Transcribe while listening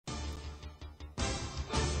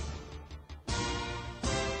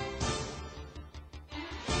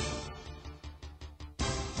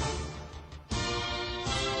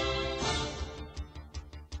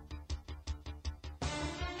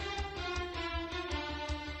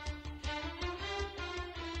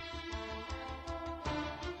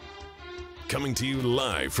Coming to you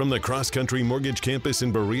live from the Cross Country Mortgage Campus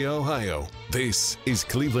in Berea, Ohio. This is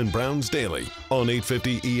Cleveland Browns Daily on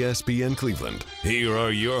 850 ESPN Cleveland. Here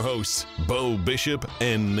are your hosts, Bo Bishop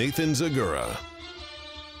and Nathan Zagura.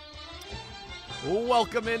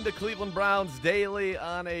 Welcome into Cleveland Browns Daily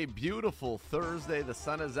on a beautiful Thursday. The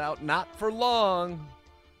sun is out, not for long,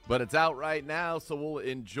 but it's out right now, so we'll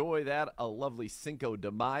enjoy that. A lovely Cinco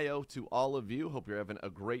de Mayo to all of you. Hope you're having a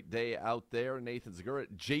great day out there. Nathan Zagura,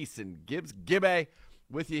 Jason Gibbs, Gibby,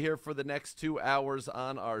 with you here for the next 2 hours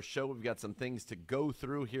on our show. We've got some things to go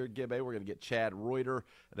through here, Gibby. We're going to get Chad Reuter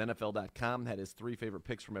at NFL.com, had his 3 favorite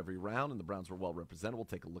picks from every round, and the Browns were well represented. We'll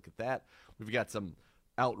take a look at that. We've got some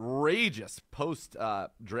outrageous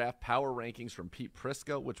post-draft power rankings from Pete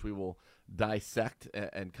Prisco, which we will dissect,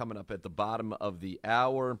 and coming up at the bottom of the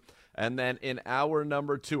hour. And then in hour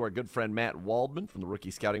number 2, our good friend Matt Waldman from the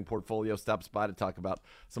Rookie Scouting Portfolio stops by to talk about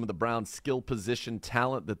some of the Browns' skill position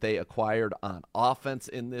talent that they acquired on offense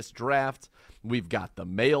in this draft. We've got the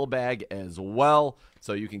mailbag as well,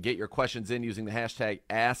 so you can get your questions in using the hashtag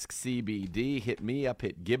AskCBD. Hit me up,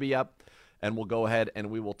 hit Gibby up, and we'll go ahead and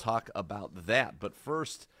we will talk about that. But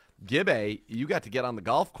first, Gibby, you got to get on the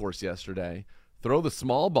golf course yesterday. Throw the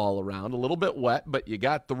small ball around, a little bit wet, but you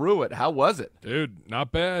got through it. How was it? Dude,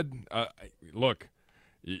 not bad. Look,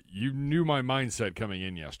 you knew my mindset coming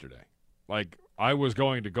in yesterday. Like, I was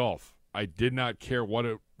going to golf. I did not care what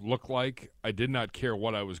it looked like. I did not care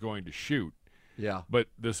what I was going to shoot. Yeah. But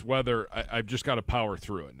this weather, I've just got to power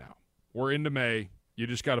through it now. We're into May. You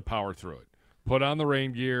just got to power through it. Put on the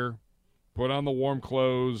rain gear, put on the warm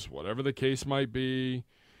clothes, whatever the case might be.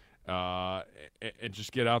 And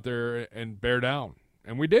just get out there and bear down.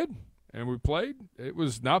 And we did. And we played. It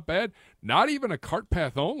was not bad. Not even a cart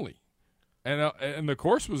path only. And the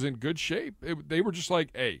course was in good shape. They were just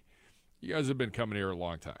like, hey, you guys have been coming here a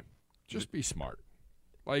long time. Just be smart.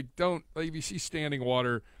 Like, if you see standing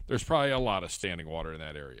water, there's probably a lot of standing water in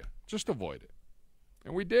that area. Just avoid it.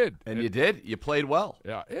 And we did. And you did? You played well.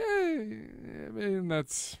 Yeah. I mean,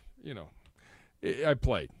 that's, I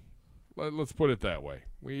played. Let's put it that way.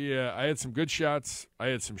 I had some good shots. I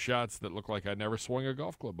had some shots that looked like I never swung a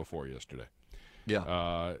golf club before yesterday.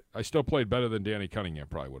 Yeah. I still played better than Danny Cunningham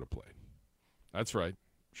probably would have played. That's right.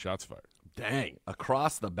 Shots fired. Dang.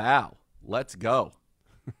 Across the bow. Let's go.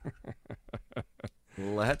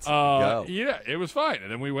 Let's go. Yeah, it was fine.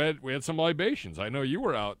 And then we had some libations. I know you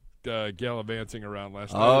were out gallivanting around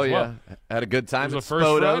last night as well. Had a good time. It was the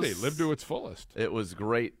first Friday. Lived to its fullest. It was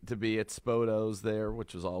great to be at Spodo's there,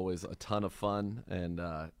 which was always a ton of fun, and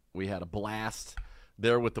we had a blast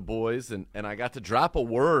there with the boys, and I got to drop a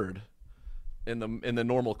word in the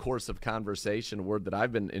normal course of conversation, a word that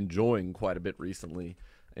I've been enjoying quite a bit recently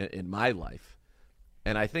in my life.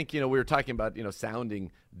 And I think, we were talking about,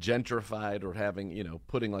 sounding gentrified or having,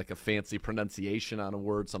 putting like a fancy pronunciation on a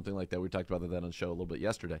word, something like that. We talked about that on the show a little bit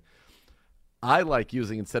yesterday. I like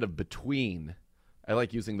using, instead of between, I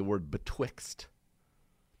like using the word betwixt.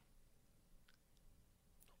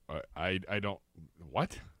 I don't,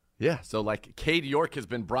 what? Yeah, so like Cade York has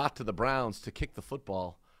been brought to the Browns to kick the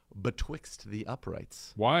football betwixt the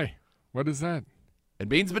uprights. Why? What is that? It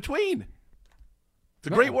means between. It's a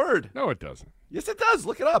great word. No, it doesn't. Yes, it does.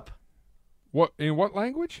 Look it up. What, in what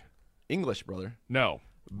language? English, brother. No.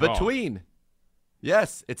 Between. Wrong.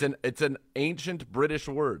 Yes, it's an ancient British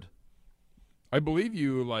word. I believe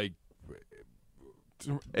you, like.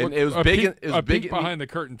 And it was big. It was big behind the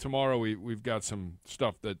curtain tomorrow. We've got some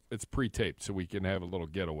stuff that it's pre-taped, so we can have a little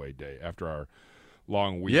getaway day after our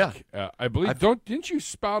long week. Yeah, I believe. Didn't you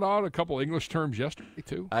spout out a couple English terms yesterday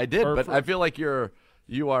too? I did, but I feel like you're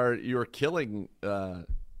killing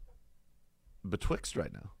betwixt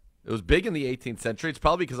right now. It was big in the 18th century. It's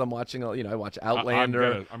probably because I'm watching. I watch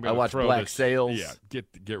Outlander. I'm gonna I watch Black Sails. Yeah,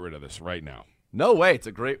 get rid of this right now. No way. It's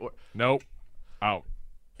a great word. Nope. Out.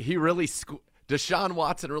 He really Deshaun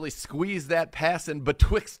Watson really squeezed that pass in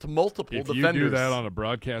betwixt multiple defenders. If you do that on a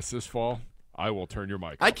broadcast this fall, I will turn your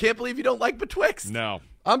mic off. I can't believe you don't like betwixt. No.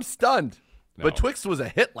 I'm stunned. No. Betwixt was a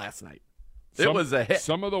hit last night. It was a hit.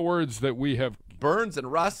 Some of the words that we have Burns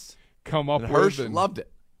and Russ come up and with. Hirsch loved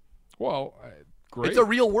it. Well, great. It's a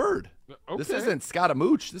real word. Okay. This isn't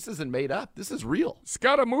Scaramouche. This isn't made up. This is real.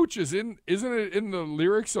 Scaramouche isn't it in the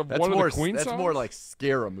lyrics of one of the Queen songs? That's more like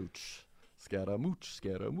Scaramouche. Scaramouche,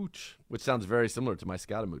 Scaramouche, which sounds very similar to my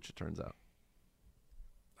Scaramouche, it turns out.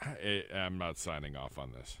 I'm not signing off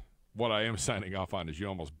on this. What I am signing off on is you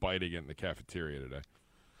almost biting it in the cafeteria today.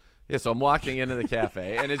 Yeah, so I'm walking into the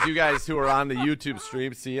cafe, and as you guys who are on the YouTube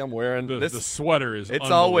stream see, I'm wearing this. The sweater is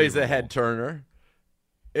It's always a head turner.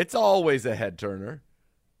 It's always a head turner,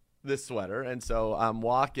 this sweater. And so I'm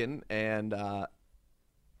walking, and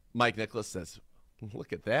Mike Nicholas says,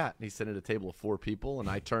 look at that. And he's sitting at a table of 4 people, and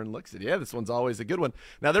I turn and look, said, yeah, this one's always a good one.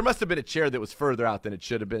 Now, there must have been a chair that was further out than it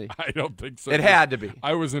should have been. I don't think so. It had to be.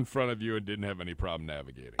 I was in front of you and didn't have any problem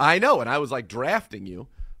navigating. I know, and I was like drafting you,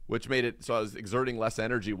 which made it so I was exerting less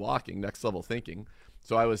energy walking, next level thinking.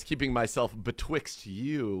 So I was keeping myself betwixt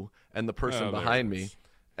you and the person behind me.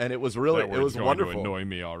 And it was really, it was wonderful. To annoy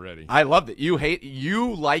me already. I loved it.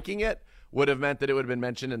 You liking it would have meant that it would have been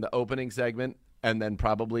mentioned in the opening segment and then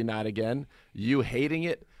probably not again. You hating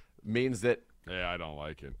it means that yeah, I don't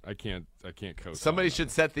like it. I can't coach. Somebody should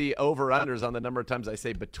set the over-unders on the number of times I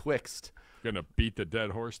say betwixt. Gonna beat the dead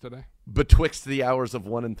horse today? Betwixt the hours of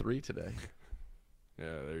 1 and 3 today.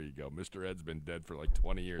 Yeah, there you go. Mr. Ed's been dead for like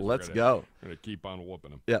 20 years. Let's go. We're going to keep on whooping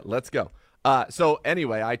him. Yeah, let's go. So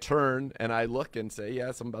anyway, I turn and I look and say,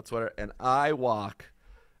 yeah, something about sweater. And I walk,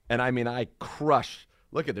 and I mean, I crush.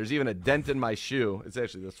 Look at, there's even a dent in my shoe. It's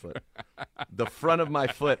actually this foot. The front of my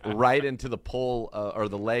foot right into the pole or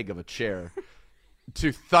the leg of a chair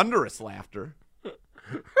to thunderous laughter.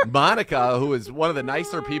 Monica, who is one of the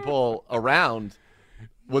nicer people around,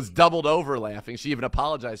 was doubled over laughing. She even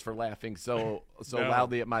apologized for laughing so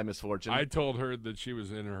loudly at my misfortune. I told her that she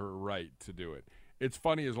was in her right to do it. It's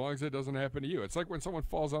funny as long as it doesn't happen to you. It's like when someone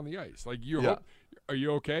falls on the ice. Like are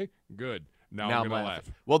you okay? Good. Now I'm going to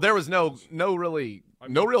laugh. Well, there was no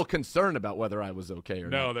real concern about whether I was okay or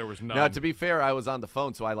not. No, there was none. Now, to be fair, I was on the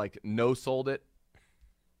phone, so I like no-sold it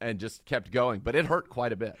and just kept going. But it hurt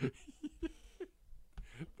quite a bit.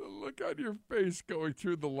 The look on your face going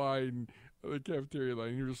through the line, the cafeteria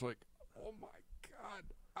line, you're just like, oh my God.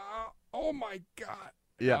 Oh my God.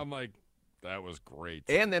 Yeah. And I'm like, that was great.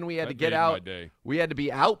 And then we had to get out. We had to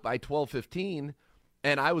be out by 12:15,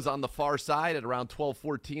 and I was on the far side at around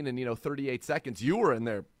 12:14 and 38 seconds. You were in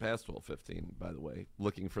there past 12:15, by the way,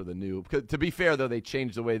 looking for the new. To be fair, though, they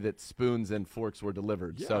changed the way that spoons and forks were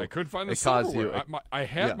delivered. Yeah, so I couldn't find the silverware. I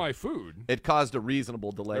had my food. It caused a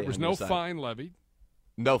reasonable delay. There was no fine levied.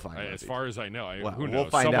 No fine. As far as I know. Who knows? We'll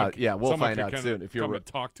find out. Yeah, we'll find out soon. If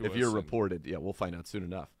you're reported, yeah, we'll find out soon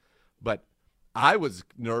enough. But I was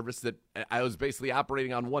nervous that I was basically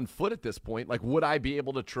operating on one foot at this point. Like, would I be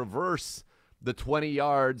able to traverse the 20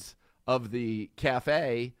 yards of the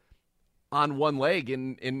cafe on one leg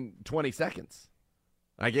in 20 seconds?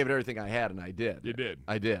 I gave it everything I had, and I did. You did.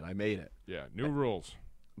 I did. I made it. Yeah, new rules.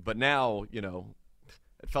 But now,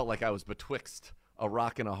 it felt like I was betwixt a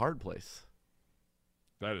rock and a hard place.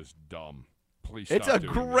 That is dumb. Please stop. It's a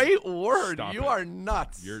great word. Stop you are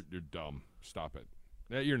nuts. You're dumb. Stop it.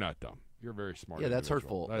 Yeah, you're not dumb. You're very smart. Yeah, that's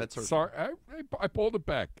hurtful. That's hurtful. Sorry, I pulled it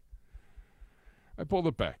back.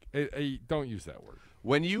 Don't use that word.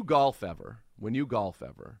 When you golf ever,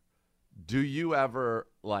 do you ever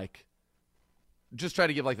just try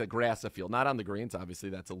to give the grass a feel? Not on the greens, obviously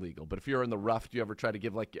that's illegal. But if you're in the rough, do you ever try to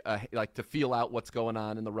give to feel out what's going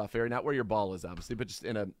on in the rough area? Not where your ball is, obviously, but just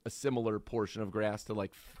in a similar portion of grass to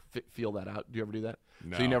feel that out. Do you ever do that?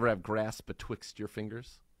 No. So you never have grass betwixt your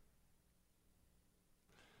fingers?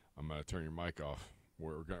 I'm going to turn your mic off.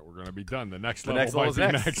 We're going to be done. The next level is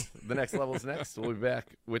next. The next level is next. We'll be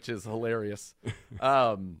back, which is hilarious.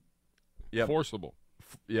 Yeah. Forcible.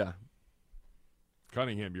 Yeah.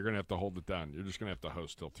 Cunningham, you're going to have to hold it down. You're just going to have to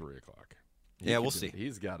host till 3 o'clock. Yeah, we'll see.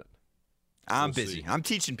 He's got it. I'm busy. I'm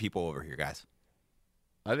teaching people over here, guys.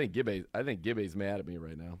 I think Gibbe's mad at me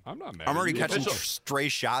right now. I'm not mad. I'm already catching stray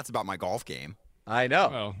shots about my golf game. I know.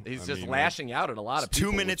 Well, he's just lashing out at a lot of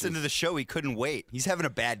people. 2 minutes into the show, he couldn't wait. He's having a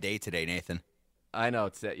bad day today, Nathan. I know.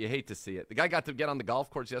 You hate to see it. The guy got to get on the golf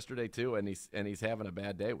course yesterday too, and he's having a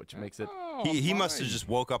bad day, which makes it. He must have just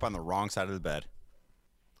woke up on the wrong side of the bed.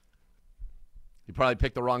 He probably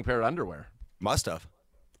picked the wrong pair of underwear. Must have.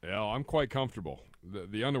 Yeah, I'm quite comfortable.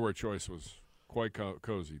 The underwear choice was quite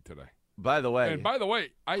cozy today. By the way,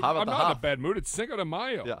 I'm not in a bad mood. It's Cinco de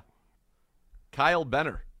Mayo. Yeah. Kyle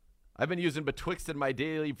Benner. I've been using betwixt in my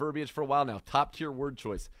daily verbiage for a while now. Top tier word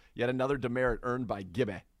choice. Yet another demerit earned by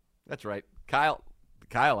Gibbe. That's right. Kyle,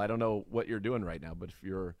 I don't know what you're doing right now, but if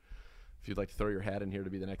you'd like to throw your hat in here to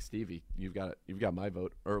be the next Stevie, you've got my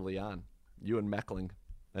vote early on. You and Meckling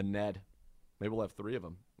and Ned. Maybe we'll have 3 of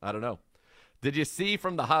them. I don't know. Did you see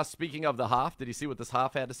from the Hoff, speaking of the Hoff, did you see what this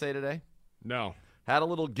Hoff had to say today? No. Had a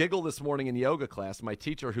little giggle this morning in yoga class. My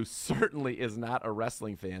teacher, who certainly is not a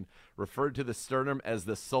wrestling fan, referred to the sternum as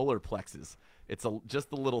the solar plexus. It's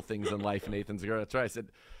just the little things in life, Nathan's girl. That's right. I said,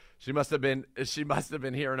 she must have been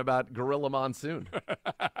hearing about Gorilla Monsoon.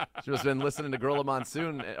 She must have been listening to Gorilla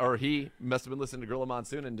Monsoon, or he must have been listening to Gorilla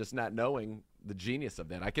Monsoon and just not knowing the genius of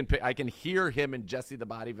that. I can hear him and Jesse the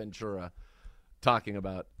Body Ventura talking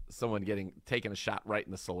about someone taking a shot right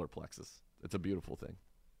in the solar plexus. It's a beautiful thing.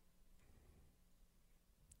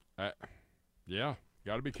 Yeah,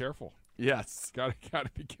 got to be careful. Yes. Got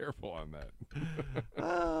to be careful on that.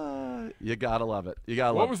 You got to love it. You got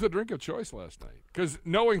to love What was the drink of choice last night? Because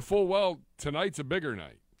knowing full well tonight's a bigger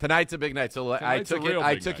night. Tonight's a big night, so I took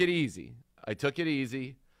night. it easy. I took it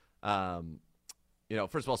easy. First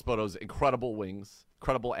of all, Spoto's incredible wings,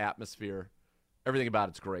 incredible atmosphere. Everything about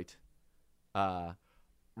it's great.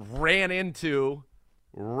 Ran into,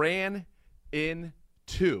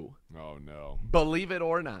 Oh, no. believe it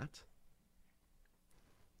or not,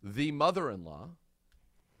 the mother-in-law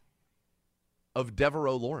of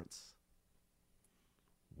Devereaux Lawrence.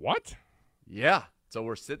 What? Yeah. So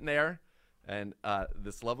we're sitting there, and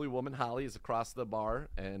this lovely woman, Holly, is across the bar,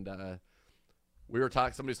 and we were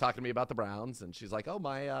talking. Somebody was talking to me about the Browns, and she's like, "Oh,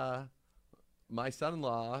 my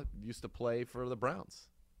son-in-law used to play for the Browns,"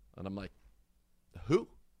 and I'm like, "Who?"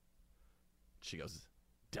 She goes,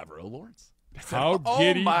 "Devereaux Lawrence." I said, How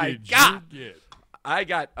giddy did you get? I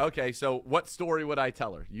got okay. So what story would I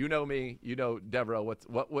tell her? You know me. You know Devereaux.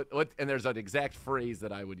 What? And there's an exact phrase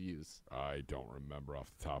that I would use. I don't remember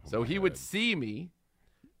off the top of my head. So he would see me.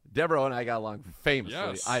 Devereaux and I got along famously.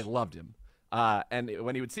 Yes. I loved him. And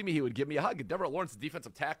when he would see me, he would give me a hug. Devereaux Lawrence,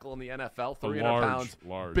 defensive tackle in the NFL, 300 pounds,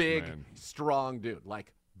 large big, man. strong dude,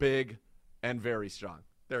 like big and very strong.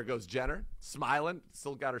 There goes Jenner, smiling,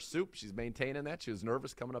 still got her soup. She's maintaining that. She was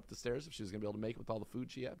nervous coming up the stairs if she was going to be able to make it with all the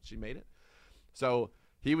food she had. She made it. So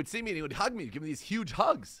he would see me and he would hug me, give me these huge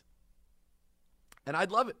hugs. And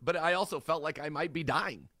I'd love it. But I also felt like I might be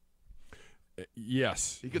dying.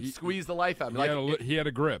 Yes. He could squeeze the life out of me. He had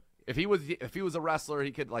a grip. If he was a wrestler,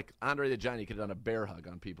 he could, like Andre the Giant, he could have done a bear hug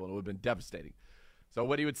on people, and it would have been devastating. So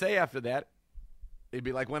what he would say after that, he'd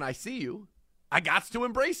be like, "When I see you, I got to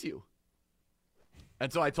embrace you."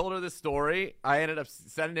 And so I told her this story. I ended up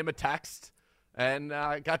sending him a text, and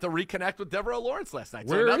got to reconnect with Devereaux Lawrence last night.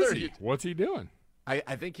 Where is he? What's he doing?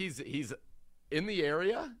 I think he's in the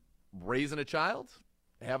area, raising a child,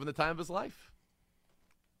 having the time of his life.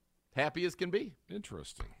 Happy as can be.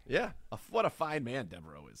 Interesting. Yeah. What a fine man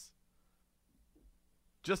Devereaux is.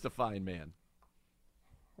 Just a fine man.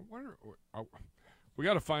 We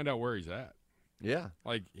got to find out where he's at. Yeah.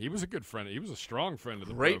 Like, he was a good friend. He was a strong friend of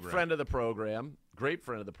the Great program. friend of the program. Great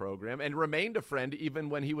friend of the program. And remained a friend even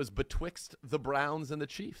when he was betwixt the Browns and the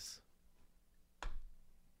Chiefs.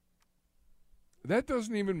 That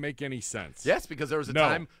doesn't even make any sense. Yes, because there was a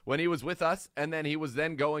time when he was with us, and then he was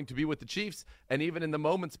then going to be with the Chiefs, and even in the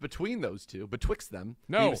moments between those two, betwixt them,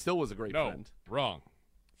 he still was a great friend. Wrong.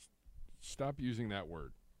 Stop using that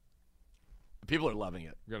word. People are loving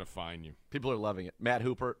it. I'm going to fine you. People are loving it. Matt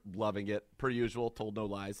Hooper, loving it. Per usual, told no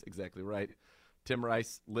lies. Exactly right. Tim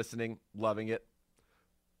Rice, listening, loving it.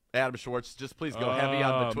 Adam Schwartz, just please go heavy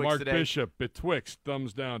on betwixt Mark today. Bishop, betwixt,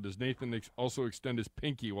 thumbs down. Does Nathan also extend his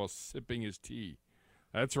pinky while sipping his tea?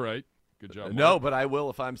 That's right. Good job, Mark. No, but I will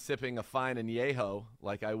if I'm sipping a fine añejo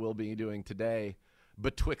like I will be doing today,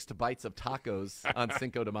 betwixt bites of tacos on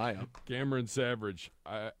Cinco de Mayo. Cameron Savage,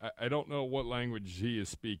 I don't know what language he is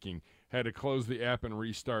speaking. Had to close the app and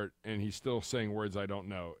restart, and he's still saying words I don't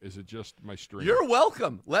know. Is it just my stream? You're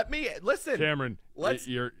welcome. Let me listen, Cameron. Let's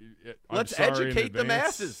sorry educate the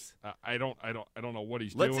masses. I don't know what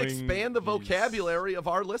he's doing. Let's expand the vocabulary of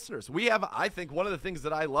our listeners. We have, I think, one of the things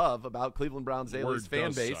that I love about Cleveland Browns Daily's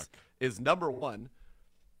fan base is, number one,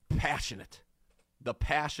 passionate. The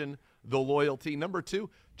passion, the loyalty. Number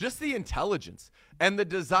two, just the intelligence and the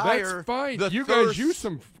desire. That's fine. You thirst, guys use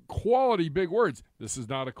some quality big words. This is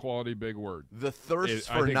not a quality big word. The thirst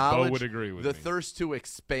for I think knowledge. Bo would agree with the me. thirst to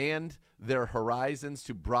expand their horizons,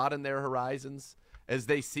 to broaden their horizons, as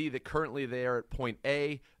they see that currently they are at point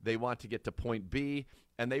A, they want to get to point B,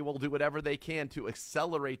 and they will do whatever they can to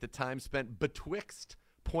accelerate the time spent betwixt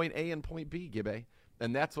point A and point B, Gibbe.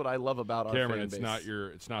 And that's what I love about our Cameron, fan base.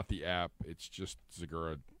 it's not the app. It's just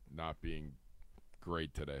Zagura not being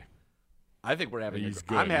great today. I think we're having He's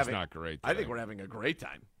good. He's not great today. I think we're having a great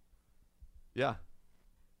time. Yeah.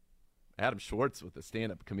 Adam Schwartz with the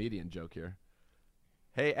stand-up comedian joke here.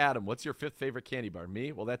 Hey, Adam, what's your fifth favorite candy bar?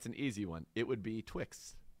 Me? Well, that's an easy one. It would be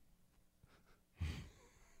Twix.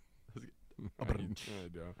 I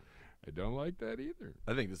don't like that either.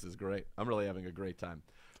 I think this is great. I'm really having a great time.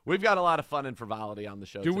 We've got a lot of fun and frivolity on the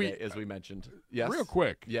show today, as we mentioned. Yes. Real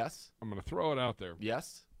quick. Yes. I'm going to throw it out there.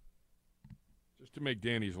 Yes. Just to make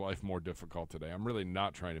Danny's life more difficult today. I'm really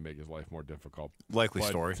not trying to make his life more difficult. Likely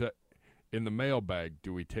story. In the mailbag,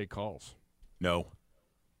 do we take calls? No.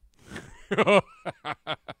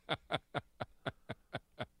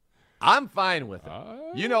 I'm fine with it.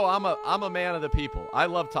 You know, I'm a man of the people. I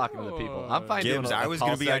love talking to the people. I'm fine Gibbs, doing I was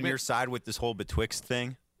going to be segment. on your side with this whole betwixt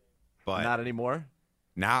thing, but not anymore.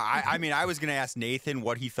 Now, I mean, I was going to ask Nathan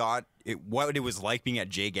what he thought, what it was like being at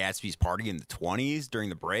Jay Gatsby's party in the 20s during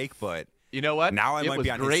the break, but You know what? now I It might was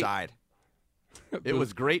be on great. his side. It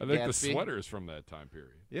was great, I think Gatsby. the sweater is from that time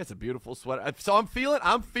period. Yeah, it's a beautiful sweater. So I'm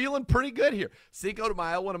feeling pretty good here. Cinco de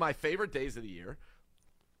Mayo, one of my favorite days of the year.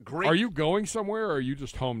 Great. Are you going somewhere, or are you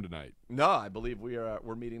just home tonight? No, I believe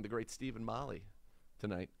we're meeting the great Stephen Molly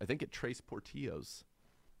tonight. I think at Trace Portillo's.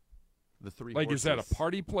 The Three Like, Horses. is that a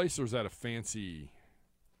party place or is that a fancy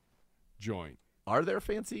joint? Are there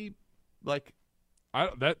fancy, like,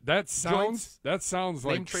 That sounds named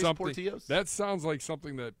like Trace something. Portillo's? That sounds like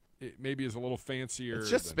something that it maybe is a little fancier. It's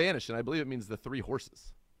just than- Spanish, and I believe it means the Three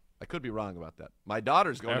Horses. I could be wrong about that. My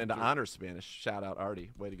daughter's going into After- honors Spanish. Shout out,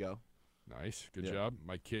 Artie. Way to go. Nice, good Yeah. job.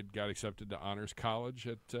 My kid got accepted to honors college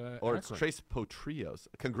at Or it's Akron. Trace Portillo's.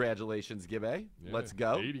 Congratulations, Gibbe. Yeah, Let's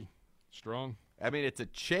go. 80, strong. I mean, it's a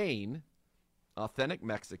chain, authentic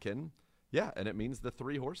Mexican. Yeah, and it means the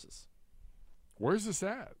Three Horses. Where's this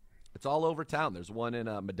at? It's all over town. There's one in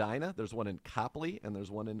Medina, there's one in Copley, and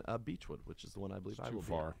there's one in Beechwood, which is the one I believe I Too will be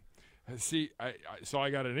far. See, so I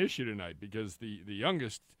got an issue tonight because the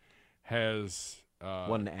youngest has at.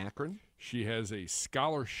 One in Akron. she has a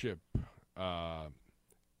scholarship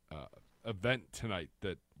event tonight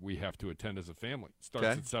that we have to attend as a family. It starts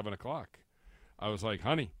Okay. at 7:00. I was like,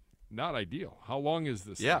 honey, not ideal. How long is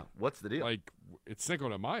this? Yeah, thing? what's the deal? Like, it's Cinco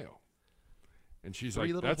de Mayo. And she's Three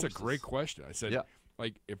like, little that's horses. a great question. I said, Yeah.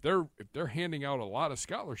 like, if they're handing out a lot of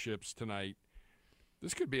scholarships tonight,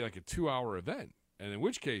 this could be like a 2-hour event. And in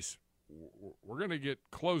which case, we're going to get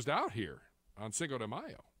closed out here on Cinco de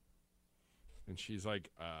Mayo. And she's like,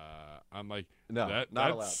 I'm like, No, that,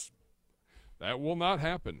 not that's, that will not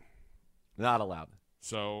happen. Not allowed.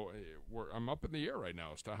 So I'm up in the air right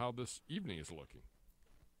now as to how this evening is looking.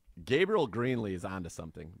 Gabriel Greenlee is onto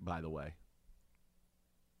something, by the way.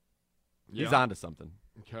 He's Yeah. onto something,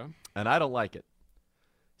 Okay. and I don't like it.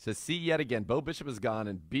 Says, see yet again, Bo Bishop is gone,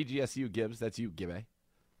 and BGSU Gibbs, that's you, Gibbe.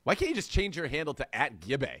 Why can't you just change your handle to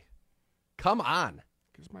 @Gibbe? Come on.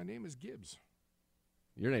 Because my name is Gibbs.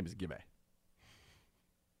 Your name is Gibbe.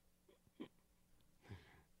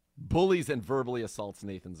 Bullies and verbally assaults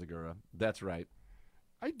Nathan Zagura. That's right.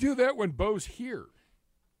 I do that when Bo's here.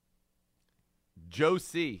 Joe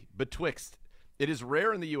C. Betwixt. It is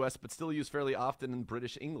rare in the U.S., but still used fairly often in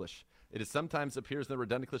British English. It is sometimes appears in the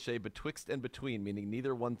redundant cliche betwixt and between, meaning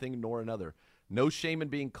neither one thing nor another. No shame in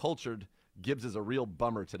being cultured. Gibbs is a real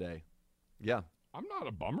bummer today. Yeah, I'm not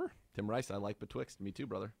a bummer. Tim Rice, I like betwixt. Me too,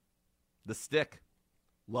 brother. The Stick.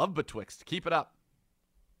 Love betwixt. Keep it up.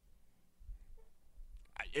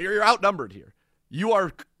 You're outnumbered here. You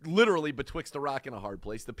are literally betwixt a rock and a hard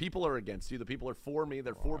place. The people are against you. The people are for me.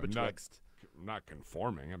 They're for I'm betwixt. not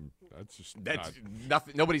conforming. That's just That's not,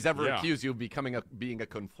 nothing. Nobody's ever Yeah. accused you of being a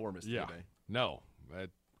conformist. yeah. Today. No.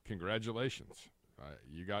 Congratulations.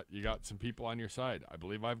 You got some people on your side. I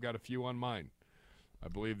believe I've got a few on mine. I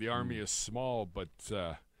believe the army is small, but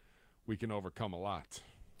we can overcome a lot.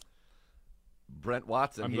 Brent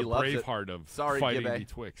Watson, I'm he the loves it. Braveheart of Sorry, fighting Gibbe.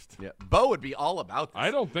 betwixt. Yeah, Bo would be all about this. I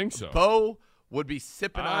don't think so. Bo would be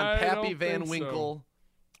sipping on I Pappy don't Van think so. Winkle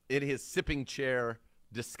in his sipping chair,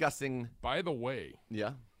 discussing. By the way,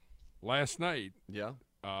 Yeah, last night, yeah.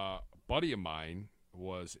 a buddy of mine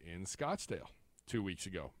was in Scottsdale 2 weeks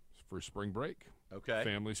ago for spring break. Okay.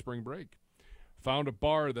 Family spring break. Found a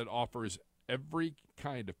bar that offers every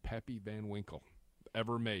kind of Pappy Van Winkle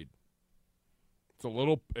ever made.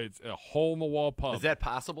 It's a hole-in-the-wall pub. Is that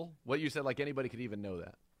possible? What you said, like anybody could even know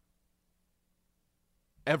that.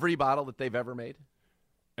 Every bottle that they've ever made.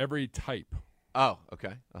 Every type, Oh,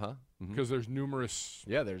 okay. because there's numerous.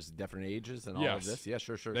 Yeah, there's different ages and all of Yes. this. Yeah,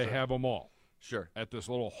 sure. They sure. have them all Sure. at this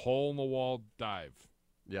little hole-in-the-wall dive.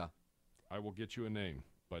 Yeah. I will get you a name,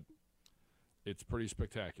 but it's pretty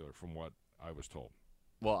spectacular from what I was told.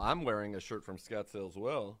 Well, I'm wearing a shirt from Scottsdale as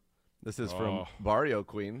well. This is from Oh. Barrio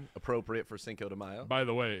Queen, appropriate for Cinco de Mayo. By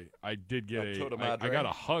the way, I did get El Toto I Madre. got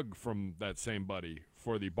a hug from that same buddy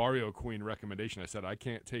for the Barrio Queen recommendation. I said, I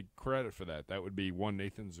can't take credit for that. That would be one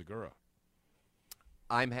Nathan Zagura.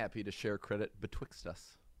 I'm happy to share credit betwixt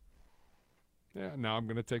us. Yeah, now I'm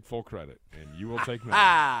going to take full credit, and you will take none.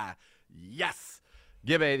 Ah, yes.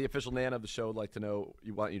 Gibbe, the official Nana of the show, would like to know,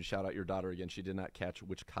 want you to shout out your daughter again. She did not catch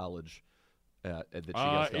which college that she got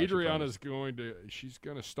scholarship Adriana's from. she's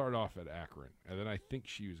going to start off at Akron, and then I think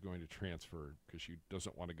she was going to transfer because she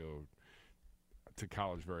doesn't want to go to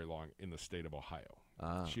college very long in the state of Ohio.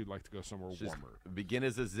 She'd like to go somewhere warmer. Begin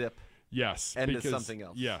as a zip. Yes, End as because, something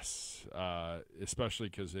else. Yes, especially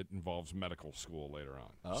because it involves medical school later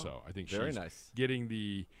on. Oh, so I think very she's nice. getting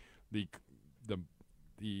the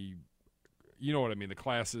you know what I mean. The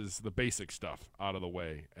classes, the basic stuff out of the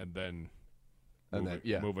way, and then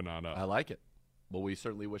moving on up. I like it. Well, we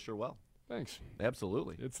certainly wish her well. Thanks.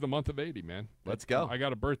 Absolutely. It's the month of 80, man. Let's go. I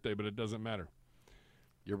got a birthday, but it doesn't matter.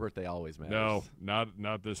 Your birthday always matters. No,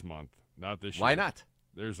 not this month. Not this year. Why not?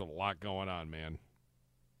 There's a lot going on, man.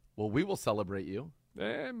 Well, we will celebrate you.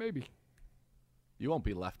 Maybe. You won't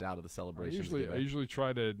be left out of the celebration. I usually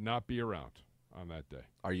try to not be around on that day.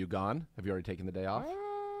 Are you gone? Have you already taken the day off?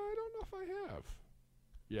 I don't know if I have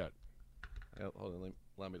yet. Hold on.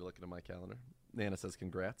 Allow me to look into my calendar. Nana says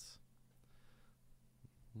congrats.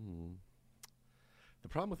 The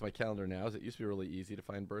problem with my calendar now is it used to be really easy to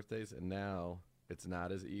find birthdays, and now it's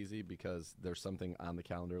not as easy because there's something on the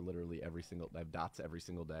calendar literally I have dots every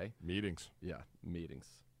single day. Meetings. Yeah, meetings.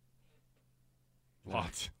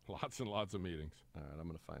 Lots and lots of meetings. All right, I'm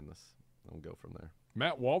going to find this. I'll go from there.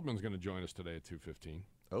 Matt Waldman's going to join us today at 2:15.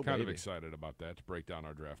 Oh, kind of baby. excited about that to break down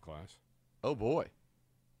our draft class. Oh, boy.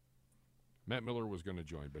 Matt Miller was going to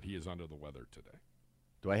join, but he is under the weather today.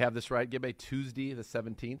 Do I have this right, Gibbe? Tuesday the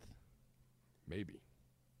 17th? Maybe.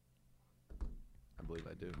 I believe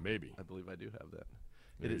I do. Maybe. I believe I do have that.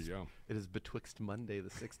 There you go. It is betwixt Monday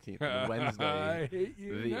the 16th and Wednesday I hate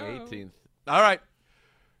you the now. 18th. All right.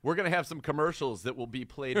 We're going to have some commercials that will be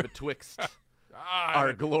played betwixt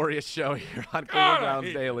our glorious show here on Cleveland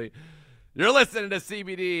Browns Daily. You're listening to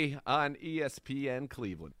CBD on ESPN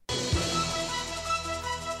Cleveland.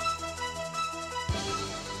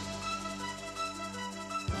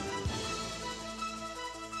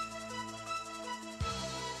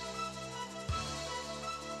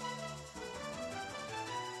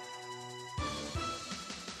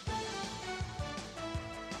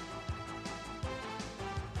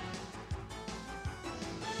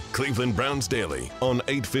 Cleveland Browns Daily on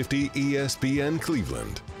 850 ESPN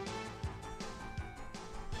Cleveland.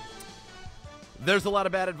 There's a lot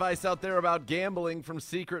of bad advice out there about gambling, from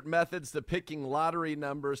secret methods to picking lottery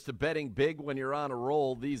numbers to betting big when you're on a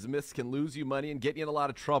roll. These myths can lose you money and get you in a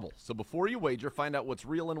lot of trouble. So before you wager, find out what's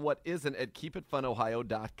real and what isn't at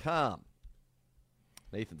keepitfunohio.com.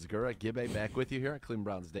 Nathan Zagura, Gibbe, back with you here at Cleveland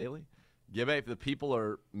Browns Daily. Gibbe, the people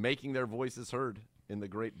are making their voices heard in the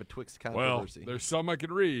great betwixt controversy. Well, there's some I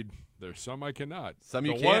can read. There's some I cannot. Some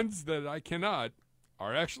you the can't. ones that I cannot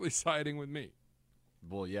are actually siding with me.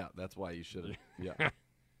 Well, yeah, that's why you should have. Yeah.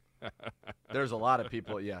 There's a lot of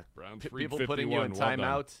people, Browns people putting you in 351, well done.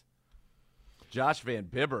 timeout. Josh Van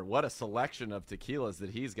Bibber, what a selection of tequilas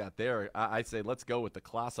that he's got there. I say let's go with the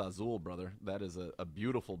Clase Azul, brother. That is a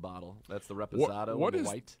beautiful bottle. That's the Reposado in the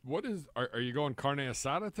white. Are you going carne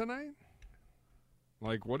asada tonight?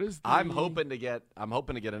 Like, what is the... I'm hoping to get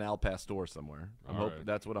an Al Pastor somewhere. Right.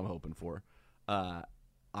 That's what I'm hoping for. I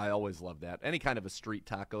always love that. Any kind of a street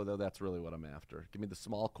taco, though, that's really what I'm after. Give me the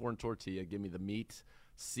small corn tortilla. Give me the meat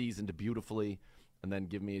seasoned beautifully. And then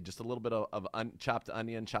give me just a little bit of chopped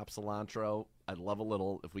onion, chopped cilantro. I'd love a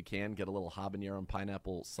little, if we can, get a little habanero and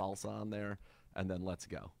pineapple salsa on there. And then let's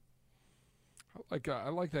go. I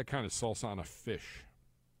like that kind of salsa on a fish.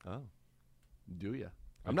 Oh, do you?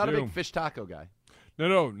 I'm not a big fish taco guy.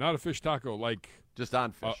 No, not a fish taco. Like just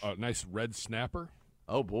on fish. A nice red snapper.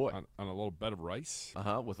 Oh, boy. On a little bed of rice.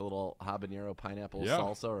 With a little habanero pineapple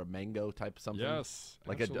salsa or a mango type something. Yes.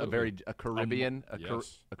 Like a Caribbean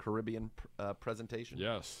a Caribbean presentation.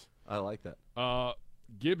 Yes. I like that.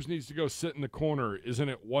 Gibbs needs to go sit in the corner. Isn't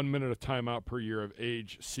it 1 minute of timeout per year of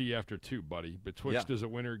age? See after two, buddy. Betwixt is a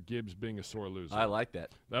winner, Gibbs being a sore loser. I like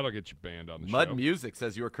that. That'll get you banned on the show. Mud Music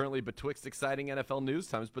says you are currently betwixt exciting NFL news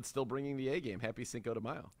times, but still bringing the A game. Happy Cinco de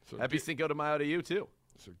Mayo. Happy Cinco de Mayo to you, too.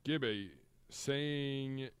 So, Gibby,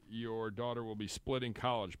 saying your daughter will be splitting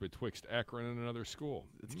college betwixt Akron and another school.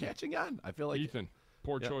 It's catching on. I feel like Ethan,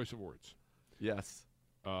 poor choice of words. Yes.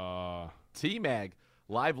 T-Mag.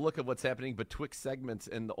 Live look of what's happening betwixt segments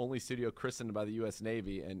in the only studio christened by the U.S.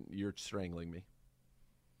 Navy, and you're strangling me.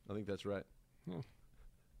 I think that's right.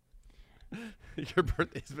 Your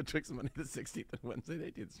birthday is betwixt Monday the 16th and Wednesday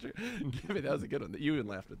the 18th. Give me, that was a good one. You even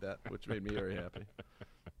laughed at that, which made me very happy.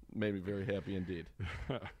 Made me very happy indeed.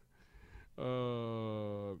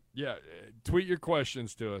 Tweet your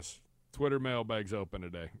questions to us. Twitter mailbag's open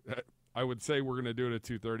today. I would say we're going to do it at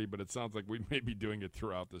 2:30, but it sounds like we may be doing it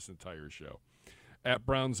throughout this entire show. At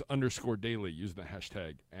Browns_Daily, use the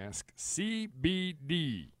hashtag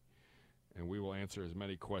AskCBD, and we will answer as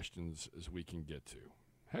many questions as we can get to.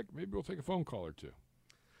 Heck, maybe we'll take a phone call or two.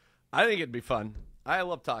 I think it'd be fun. I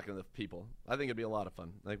love talking to people. I think it'd be a lot of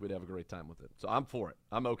fun. I think we'd have a great time with it. So I'm for it.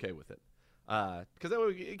 I'm okay with it. Because that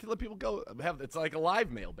way you can let people go. It's like a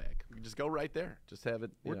live mailbag. We can just go right there. Just have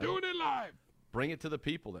it. We're doing it live. Bring it to the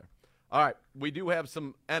people there. All right. We do have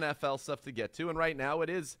some NFL stuff to get to, and right now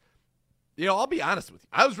it is I'll be honest with you.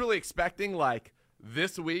 I was really expecting, like,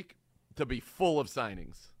 this week to be full of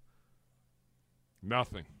signings.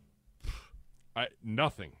 Nothing.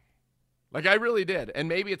 Nothing. Like, I really did. And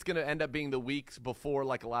maybe it's going to end up being the weeks before,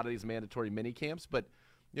 like, a lot of these mandatory mini camps. But,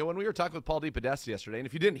 when we were talking with Paul DePodesta yesterday, and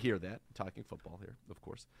if you didn't hear that, talking football here, of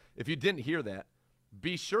course. If you didn't hear that,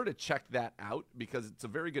 be sure to check that out because it's a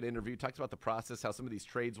very good interview. He talks about the process, how some of these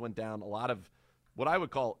trades went down, a lot of what I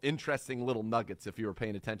would call interesting little nuggets if you were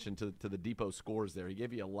paying attention to the Depot scores there. He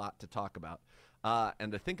gave you a lot to talk about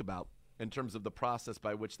and to think about in terms of the process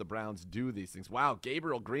by which the Browns do these things. Wow,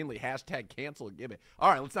 Gabriel Greenlee, #cancel Gibbe.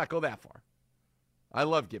 All right, let's not go that far. I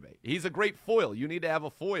love Gibbe. He's a great foil. You need to have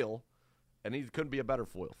a foil, and he couldn't be a better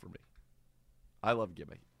foil for me. I love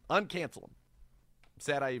Gibbe. Uncancel him.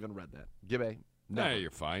 Sad I even read that. Gibbe, no. Nah,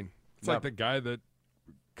 you're fine. It's like the guy that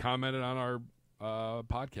commented on our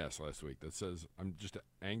podcast last week that says, I'm just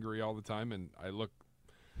angry all the time, and I look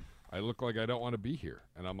like I don't want to be here.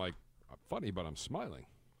 And I'm like, I'm funny, but I'm smiling.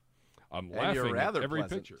 I'm laughing you're rather at every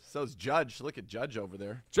pleasant. picture. So's Judge. Look at Judge over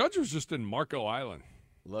there. Judge was just in Marco Island.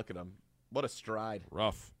 Look at him. What a stride.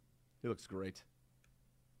 Rough. He looks great.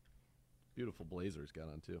 Beautiful blazer he's got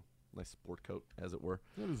on, too. Nice sport coat, as it were.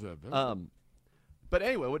 What is that? But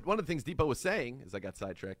anyway, one of the things Depot was saying, as I got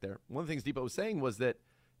sidetracked there, one of the things Depot was saying was that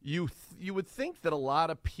you would think that a lot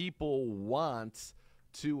of people want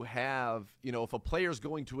to have, if a player's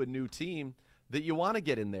going to a new team, that you want to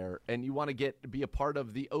get in there and you want to be a part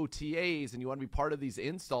of the OTAs and you want to be part of these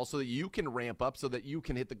installs so that you can ramp up so that you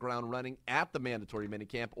can hit the ground running at the mandatory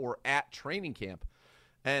minicamp or at training camp.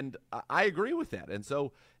 And I agree with that. And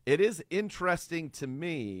so it is interesting to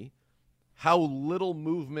me how little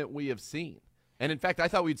movement we have seen. And in fact, I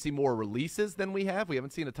thought we'd see more releases than we have. We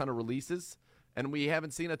haven't seen a ton of releases and we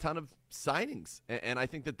haven't seen a ton of signings. And I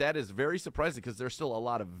think that is very surprising because there's still a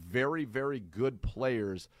lot of very, very good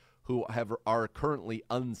players who are currently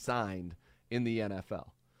unsigned in the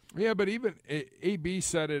NFL. Yeah, but even AB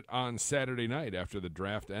said it on Saturday night after the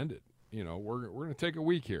draft ended. We're going to take a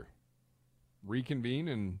week here, reconvene,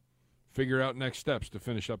 and figure out next steps to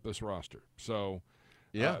finish up this roster. So,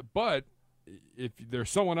 yeah. But if there's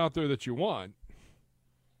someone out there that you want,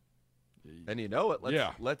 and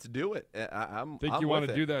let's do it. I'm you want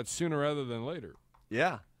to do that sooner rather than later.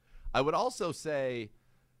 Yeah. I would also say,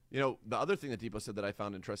 the other thing that Depot said that I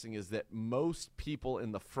found interesting is that most people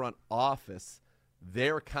in the front office,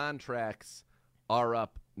 their contracts are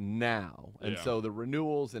up now. And so the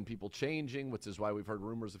renewals and people changing, which is why we've heard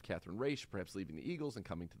rumors of Catherine Raish perhaps leaving the Eagles and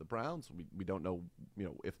coming to the Browns. We don't know,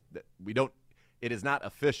 it is not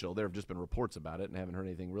official. There have just been reports about it and haven't heard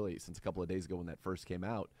anything really since a couple of days ago when that first came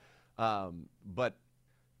out. But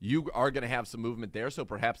you are going to have some movement there, so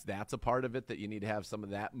perhaps that's a part of it, that you need to have some of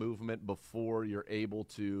that movement before you're able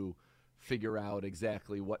to figure out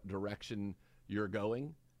exactly what direction you're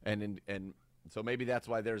going. And so maybe that's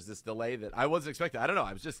why there's this delay that I wasn't expecting. I don't know.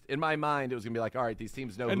 I was just, in my mind, it was going to be like, all right, these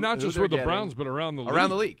teams know and not just with the Browns, but around the league. Around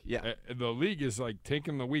the league, yeah. The league is like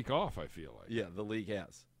taking the week off, I feel like. Yeah, the league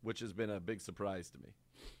has, which has been a big surprise to me.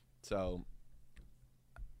 So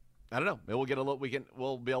I don't know. Maybe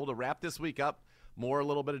we'll be able to wrap this week up. A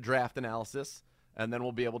little bit of draft analysis, and then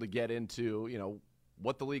we'll be able to get into,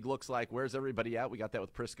 what the league looks like, where's everybody at. We got that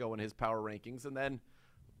with Prisco and his power rankings. And then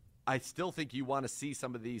I still think you want to see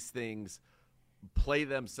some of these things play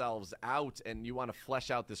themselves out, and you want to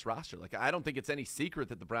flesh out this roster. Like, I don't think it's any secret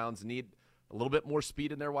that the Browns need a little bit more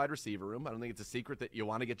speed in their wide receiver room. I don't think it's a secret that you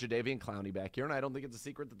want to get Jadeveon Clowney back here, and I don't think it's a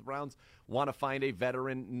secret that the Browns want to find a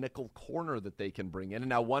veteran nickel corner that they can bring in. And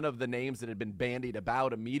now one of the names that had been bandied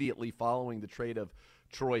about immediately following the trade of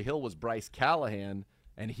Troy Hill was Bryce Callahan,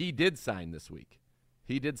 and he did sign this week.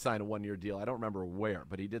 He did sign a one-year deal. I don't remember where,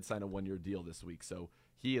 but he did sign a one-year deal this week. So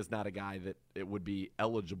he is not a guy that it would be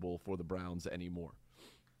eligible for the Browns anymore.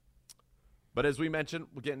 But as we mentioned,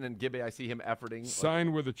 we're getting in Gibbe. I see him efforting.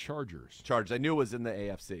 Signed with the Chargers. I knew it was in the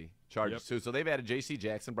AFC. Chargers, too. So they've added J.C.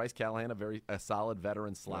 Jackson, Bryce Callahan, a solid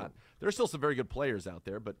veteran slot. There's still some very good players out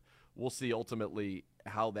there, but we'll see ultimately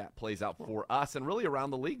how that plays out for us and really around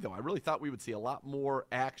the league, though. I really thought we would see a lot more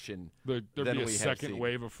action There'd than be a we second have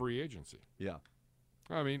wave of free agency. Yeah.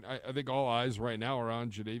 I mean, I think all eyes right now are on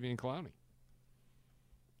Jadeveon Clowney.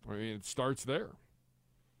 I mean, it starts there.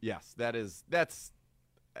 Yes, that's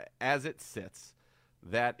as it sits.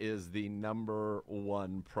 That is the number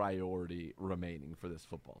one priority remaining for this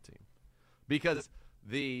football team. Because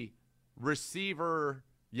the receiver,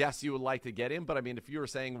 yes, you would like to get him, but, I mean, if you were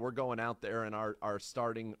saying we're going out there and our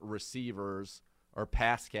starting receivers or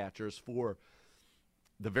pass catchers for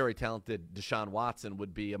the very talented Deshaun Watson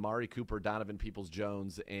would be Amari Cooper, Donovan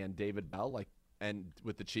Peoples-Jones, and David Bell, and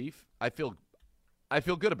with the Chief, I feel I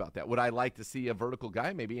feel good about that. Would I like to see a vertical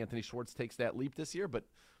guy? Maybe Anthony Schwartz takes that leap this year, but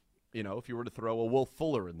if you were to throw a Will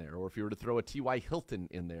Fuller in there, or if you were to throw a T.Y. Hilton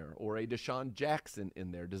in there, or a Deshaun Jackson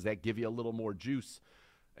in there, does that give you a little more juice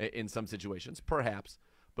in some situations? Perhaps.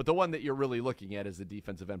 But the one that you're really looking at is the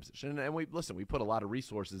defensive end position. And we put a lot of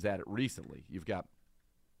resources at it recently. You've got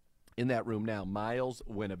in that room now Miles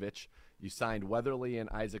Winovich. You signed Weatherly and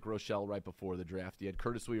Isaac Rochelle right before the draft. You had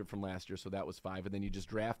Curtis Weaver from last year, so that was 5. And then you just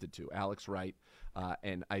drafted 2, Alex Wright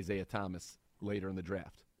and Isaiah Thomas later in the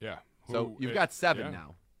draft. Yeah. So you've got 7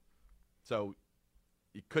 now. So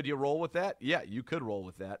could you roll with that? Yeah, you could roll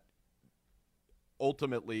with that.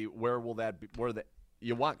 Ultimately, where will that be?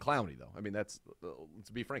 You want Clowney, though. I mean, let's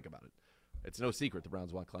be frank about it. It's no secret the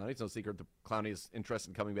Browns want Clowney. It's no secret that Clowney is interested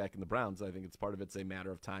in coming back in the Browns. I think it's part of it's a matter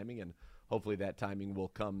of timing, and hopefully that timing will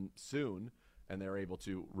come soon, and they're able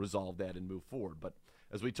to resolve that and move forward. But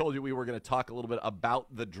as we told you, we were going to talk a little bit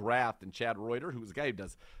about the draft, and Chad Reuter, who's a guy who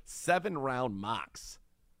does 7-round mocks,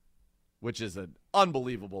 which is an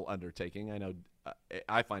unbelievable undertaking. I know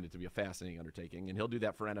I find it to be a fascinating undertaking, and he'll do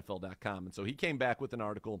that for NFL.com. And so he came back with an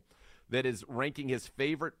article that is ranking his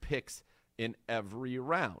favorite picks in every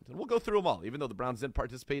round. And we'll go through them all. Even though the Browns didn't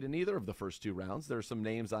participate in either of the first 2 rounds, there are some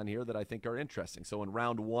names on here that I think are interesting. So in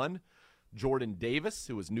round 1, Jordan Davis,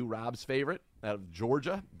 who was New Rob's favorite out of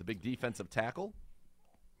Georgia, the big defensive tackle.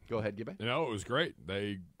 Go ahead, Gibby. It was great.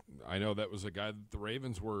 I know that was a guy that the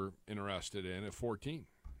Ravens were interested in at 14.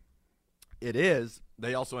 It is.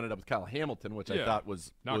 They also ended up with Kyle Hamilton, which I thought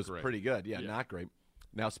was pretty good. Yeah, not great.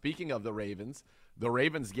 Now, speaking of the Ravens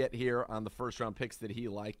get here on the first-round picks that he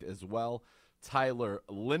liked as well. Tyler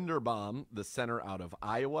Linderbaum, the center out of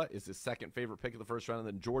Iowa, is his second favorite pick of the first round. And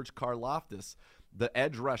then George Karlaftis, the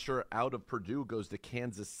edge rusher out of Purdue, goes to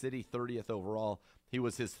Kansas City, 30th overall. He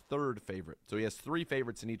was his third favorite. So he has 3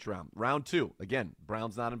 favorites in each round. Round 2, again,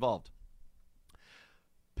 Browns not involved.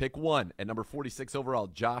 Pick 1 at number 46 overall,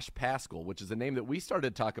 Josh Paschal, which is a name that we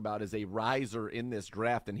started to talk about as a riser in this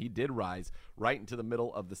draft, and he did rise right into the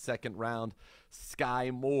middle of the second round. Sky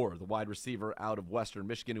Moore, the wide receiver out of Western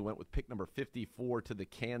Michigan, who went with pick number 54 to the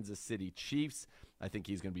Kansas City Chiefs. I think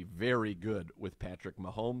he's going to be very good with Patrick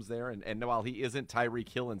Mahomes there. And while he isn't Tyreek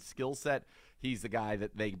Hill in skill set, he's the guy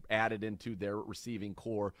that they added into their receiving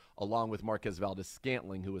core, along with Marquez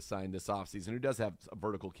Valdes-Scantling, who was signed this offseason, who does have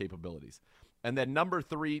vertical capabilities. And then number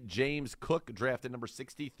 3, James Cook, drafted number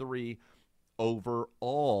 63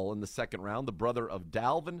 overall in the second round. The brother of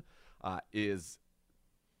Dalvin is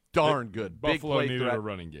darn good. Buffalo big play needed threat. a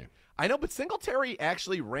running game. I know, but Singletary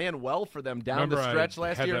actually ran well for them down the stretch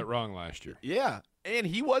last year. I had that wrong last year. Yeah, and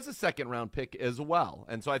he was a second-round pick as well.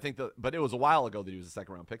 And so I think but it was a while ago that he was a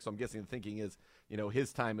second-round pick, so I'm guessing the thinking is,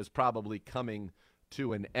 his time is probably coming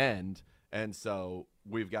to an end, and so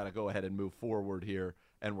we've got to go ahead and move forward here.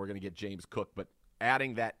 And we're going to get James Cook. But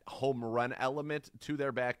adding that home run element to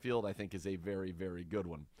their backfield, I think, is a very, very good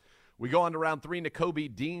one. We go on to round 3.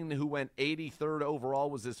 Nakobe Dean, who went 83rd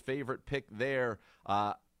overall, was his favorite pick there.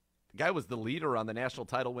 The guy was the leader on the national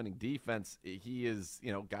title-winning defense. He is,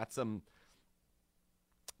 got some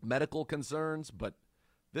medical concerns, but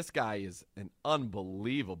this guy is an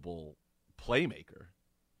unbelievable playmaker.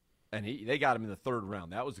 And they got him in the 3rd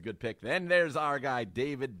round. That was a good pick. Then there's our guy,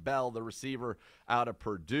 David Bell, the receiver out of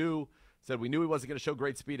Purdue. Said we knew he wasn't going to show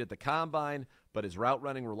great speed at the combine, but his route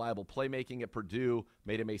running, reliable playmaking at Purdue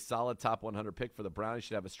made him a solid top 100 pick for the Browns. He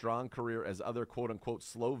should have a strong career as other quote-unquote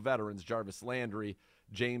slow veterans, Jarvis Landry,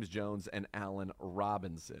 James Jones, and Allen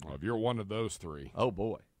Robinson. Well, if you're one of those 3. Oh,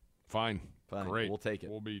 boy. Fine. Great. We'll take it.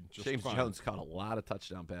 We'll be just James fine. Jones caught a lot of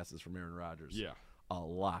touchdown passes from Aaron Rodgers. Yeah. A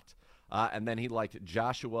lot. And then he liked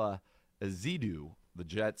Joshua Ezeudu. The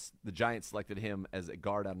Giants selected him as a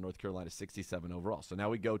guard out of North Carolina, 67 overall. So now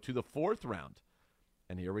we go to the 4th round.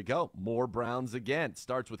 And here we go. More Browns again.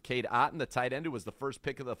 Starts with Cade Otton, the tight end, who was the first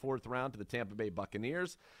pick of the 4th round to the Tampa Bay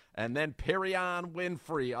Buccaneers. And then Perion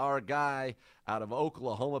Winfrey, our guy out of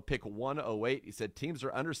Oklahoma, pick 108. He said teams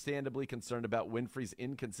are understandably concerned about Winfrey's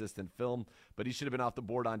inconsistent film, but he should have been off the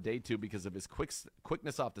board on day 2 because of his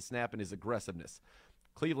quickness off the snap and his aggressiveness.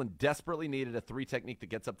 Cleveland desperately needed a 3 technique that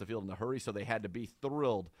gets up the field in a hurry, so they had to be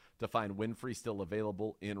thrilled to find Winfrey still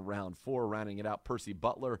available in round 4. Rounding it out, Percy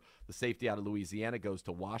Butler, the safety out of Louisiana, goes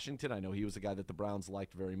to Washington. I know he was a guy that the Browns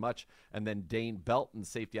liked very much. And then Dane Belton,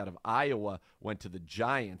 safety out of Iowa, went to the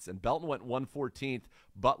Giants. And Belton went 114th.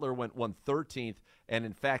 Butler went 113th. And,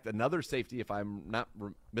 in fact, another safety, if I'm not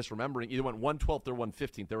misremembering, either went 112th or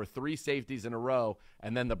 115th. There were 3 safeties in a row,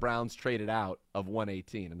 and then the Browns traded out of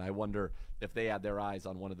 118. And I wonder if they had their eyes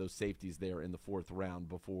on one of those safeties there in the 4th round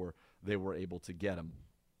before they were able to get him.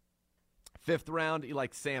 5th round, you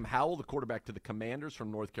like Sam Howell, the quarterback to the Commanders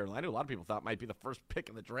from North Carolina, who a lot of people thought might be the first pick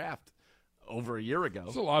in the draft over a year ago.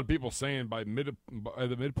 There's a lot of people saying by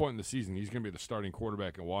the midpoint in the season he's going to be the starting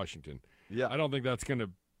quarterback in Washington. Yeah. I don't think that's going to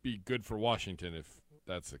be good for Washington if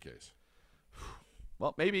that's the case.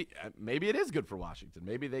 Well, maybe it is good for Washington.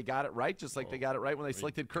 Maybe they got it right, just like they got it right when they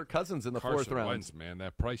selected Kirk Cousins in the 4th round. Wentz, man,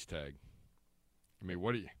 that price tag. I mean,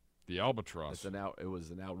 what do you? The albatross. It was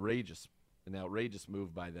an outrageous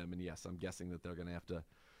move by them, and yes, I'm guessing that they're going to have to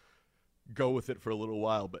go with it for a little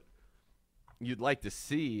while. But I think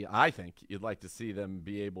you'd like to see them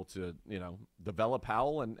be able to, develop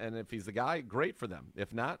Howell, and if he's the guy, great for them.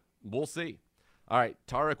 If not, we'll see. All right,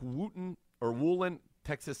 Tarek Woolen,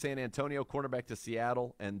 Texas San Antonio, cornerback to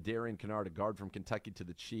Seattle, and Darian Kennard, a guard from Kentucky to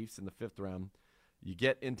the Chiefs in the 5th round. You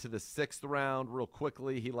get into the 6th round real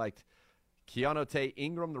quickly. He liked Keontae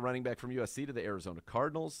Ingram, the running back from USC, to the Arizona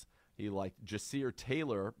Cardinals. He liked Jasir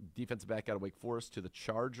Taylor, defensive back out of Wake Forest, to the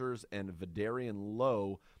Chargers, and Vidarian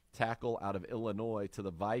Lowe, tackle out of Illinois, to the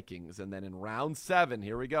Vikings. And then in round 7,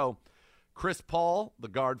 here we go, Chris Paul, the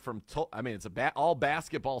guard from it's all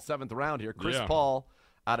basketball 7th round here. Chris Paul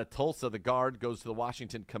out of Tulsa, the guard, goes to the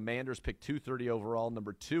Washington Commanders, pick 230 overall.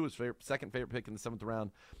 Number 2, his second favorite pick in the 7th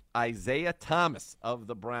round, Isaiah Thomas of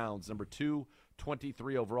the Browns, number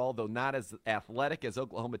 223 overall, though not as athletic as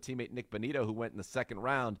Oklahoma teammate Nick Bonito, who went in the 2nd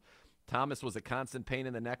round. Thomas was a constant pain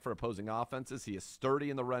in the neck for opposing offenses. He is sturdy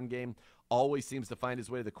in the run game, always seems to find his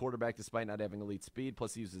way to the quarterback despite not having elite speed,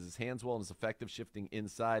 plus he uses his hands well and is effective shifting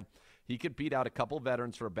inside. He could beat out a couple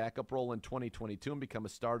veterans for a backup role in 2022 and become a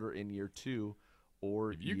starter in year 2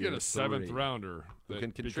 or if you year get a 3. 7th rounder that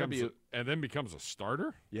can contribute and then becomes a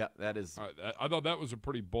starter? Yeah, that is. I thought that was a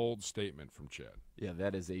pretty bold statement from Chad. Yeah,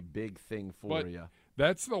 that is a big thing for you.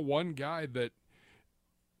 That's the one guy that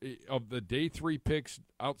of the day 3 picks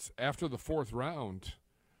out after the 4th round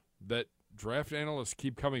that draft analysts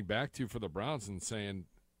keep coming back to for the Browns and saying,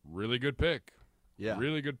 really good pick. Yeah.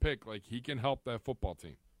 Really good pick. Like, he can help that football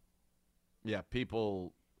team. Yeah,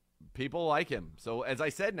 people like him. So, as I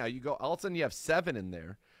said, now you go, all of a sudden you have 7 in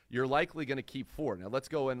there. You're likely going to keep 4. Now, let's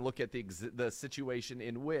go and look at the situation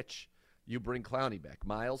in which you bring Clowney back.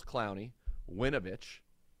 Miles Clowney, Winovich,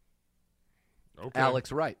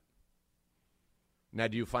 Alex Wright. Now,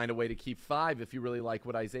 do you find a way to keep 5 if you really like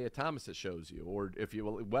what Isaiah Thomas shows you, or if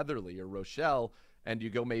you Weatherly or Rochelle, and you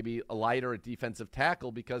go maybe a lighter at defensive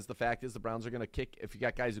tackle, because the fact is the Browns are going to kick if you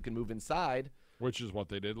got guys who can move inside. Which is what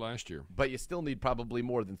they did last year. But you still need probably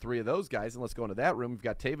more than 3 of those guys, and let's go into that room. You've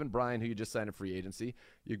got Taven Bryan, who you just signed a free agency.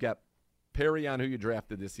 You've got Perrion, who you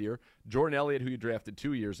drafted this year. Jordan Elliott, who you drafted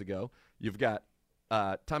 2 years ago. You've got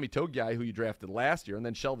Tommy Togiai, who you drafted last year, and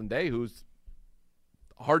then Sheldon Day, who's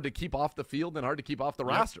hard to keep off the field and hard to keep off the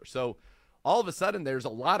roster. So all of a sudden there's a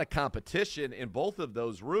lot of competition in both of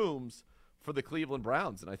those rooms for the Cleveland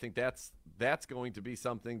Browns, and I think that's going to be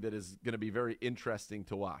something that is going to be very interesting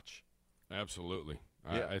to watch. Absolutely.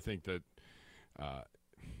 Yeah. I think that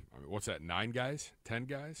what's that, 9 guys? 10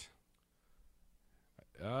 guys?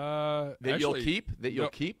 You'll keep?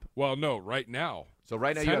 Well, no, right now. So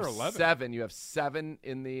right now you have 11. 7. You have 7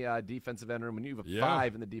 in the defensive end room, and you have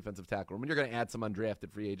 5 in the defensive tackle room. And you're going to add some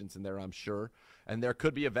undrafted free agents in there, I'm sure. And there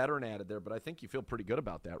could be a veteran added there, but I think you feel pretty good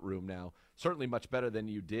about that room now. Certainly much better than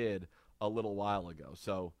you did a little while ago.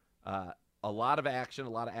 So a lot of action, a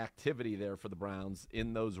lot of activity there for the Browns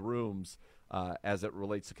in those rooms as it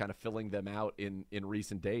relates to kind of filling them out in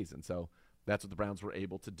recent days. And so that's what the Browns were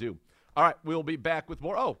able to do. All right, we'll be back with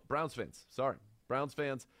more. Oh, Browns fans. Sorry. Browns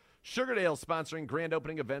fans. Sugardale sponsoring grand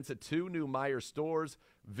opening events at 2 new Meijer stores.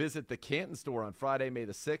 Visit the Canton store on Friday, May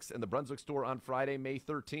the 6th, and the Brunswick store on Friday, May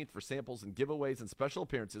 13th for samples and giveaways and special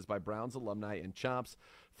appearances by Browns alumni and Chomps.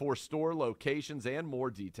 For store locations and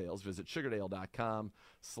more details, visit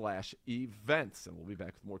sugardale.com/events. And we'll be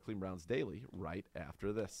back with more Cleveland Browns Daily right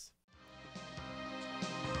after this.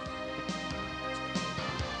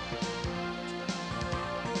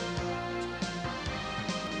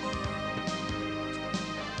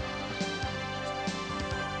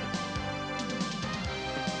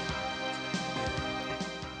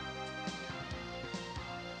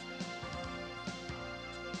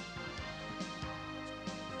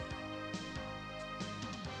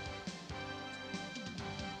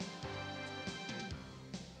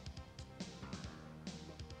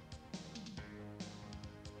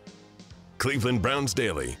 Cleveland Browns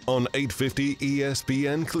Daily on 850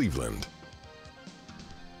 ESPN Cleveland.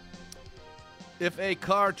 If a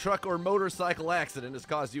car, truck, or motorcycle accident has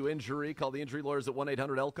caused you injury, call the injury lawyers at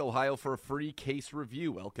 1-800-ELK Ohio for a free case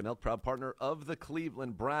review. Elk & Elk, proud partner of the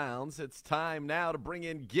Cleveland Browns. It's time now to bring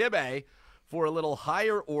in Gibby for a little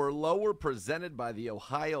higher or lower presented by the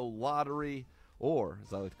Ohio Lottery, or,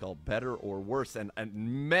 as I like to call, better or worse, and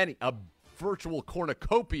a virtual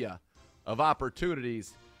cornucopia of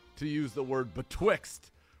opportunities to use the word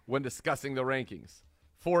betwixt when discussing the rankings.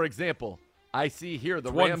 For example, I see here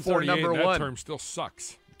the Rams are number that 1. Term still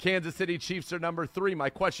sucks. Kansas City Chiefs are number 3. My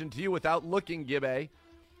question to you, without looking, Gibbe,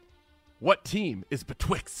 what team is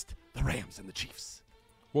betwixt the Rams and the Chiefs?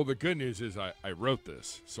 Well, the good news is I wrote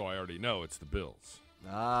this, so I already know it's the Bills.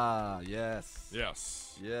 Ah, yes.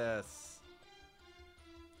 Yes. Yes.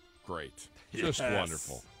 Great. Just Yes.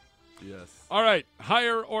 wonderful. Yes. All right.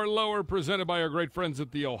 Higher or lower presented by our great friends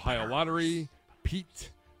at the Ohio Lottery.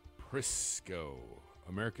 Pete Prisco,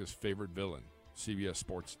 America's favorite villain.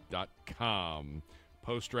 CBSSports.com.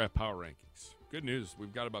 Post-draft power rankings. Good news.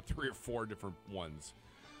 We've got about 3 or 4 different ones.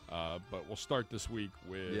 But we'll start this week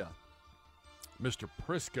with Mr.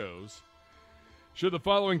 Prisco's. Should the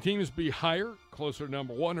following teams be higher, closer to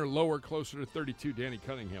number 1, or lower, closer to 32? Danny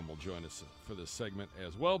Cunningham will join us for this segment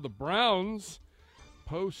as well. The Browns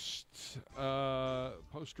post-draft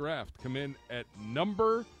come in at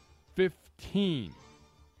number 15.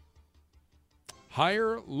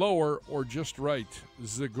 Higher, lower, or just right?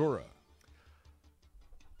 Zagura.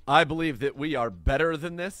 I believe that we are better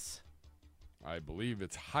than this. I believe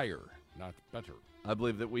it's higher, not better. I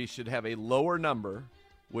believe that we should have a lower number,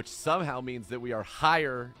 which somehow means that we are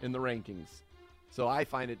higher in the rankings. So I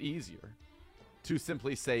find it easier to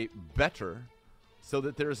simply say better so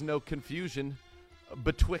that there is no confusion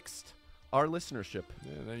betwixt our listenership.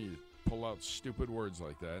 Yeah, then you pull out stupid words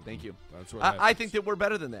like that. Thank you. That's what I think that we're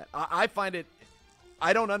better than that. I find it –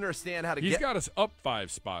 I don't understand how to He's get – got us up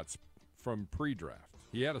 5 spots from pre-draft.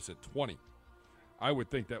 He had us at 20. I would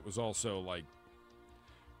think that was also like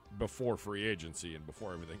before free agency and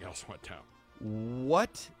before everything else went down.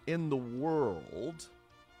 What in the world?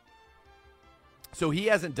 So he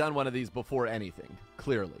hasn't done one of these before anything,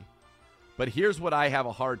 clearly. But here's what I have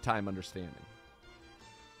a hard time understanding.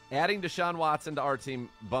 Adding Deshaun Watson to our team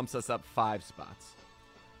bumps us up 5 spots.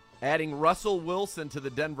 Adding Russell Wilson to the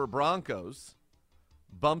Denver Broncos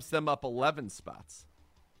bumps them up 11 spots.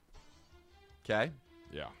 Okay?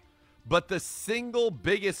 Yeah. But the single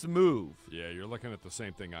biggest move Yeah, you're looking at the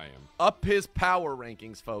same thing I am. up his power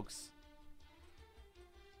rankings, folks.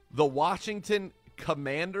 The Washington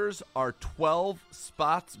Commanders are 12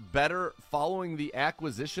 spots better following the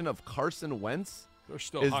acquisition of Carson Wentz. They're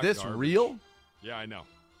still Is hot this garbage. real? Yeah, I know.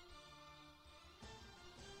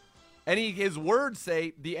 And his words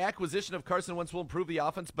say the acquisition of Carson Wentz will improve the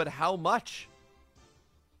offense, but how much?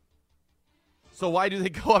 So why do they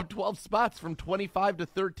go up 12 spots from 25 to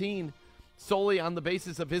 13 solely on the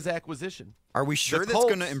basis of his acquisition? Are we sure that's Colts-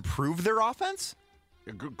 going to improve their offense?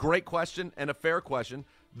 Great question and a fair question.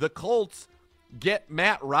 The Colts get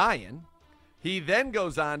Matt Ryan. He then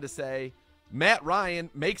goes on to say Matt Ryan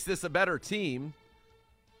makes this a better team.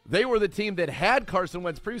 They were the team that had Carson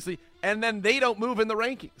Wentz previously, and then they don't move in the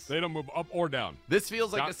rankings. They don't move up or down. This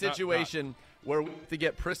feels like Dot, a situation where we have to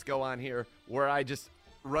get Prisco on here where I just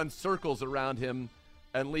run circles around him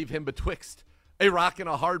and leave him betwixt a rock and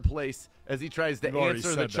a hard place as he tries to You've already answer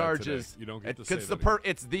the said that charges. today. You don't get to say It's that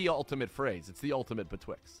it's the ultimate phrase. It's the ultimate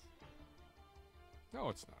betwixt. No,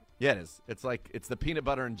 it's not. Yeah, it is. It's like it's the peanut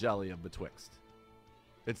butter and jelly of betwixt.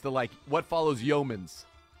 It's the like what follows yeoman's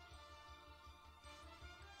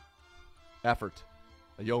effort,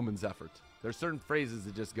 a yeoman's effort. There's certain phrases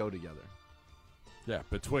that just go together. Yeah,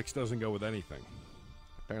 betwixt doesn't go with anything.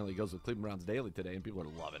 Apparently, it goes with Cleveland Browns Daily today, and people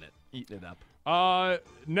are loving it, eating it up.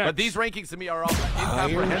 Next. But these rankings to me are all Higher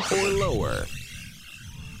incomprehensible. or lower?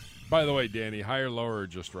 By the way, Danny, higher, lower, or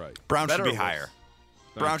just right? Browns Better should or be worse? higher.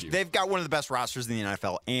 Thank Browns, you. they've got one of the best rosters in the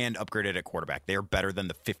NFL and upgraded at quarterback. They are better than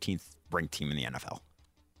the 15th ranked team in the NFL.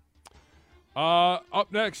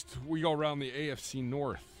 Up next, we go around the AFC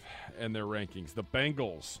North and their rankings. The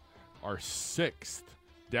Bengals are 6th,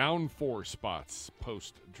 down 4 spots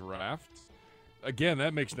post-draft. Again,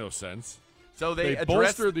 that makes no sense. So they addressed.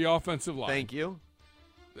 bolstered the offensive line. Thank you.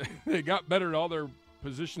 They got better at all their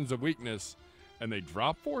positions of weakness, and they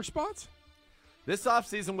dropped 4 spots? This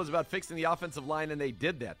offseason was about fixing the offensive line, and they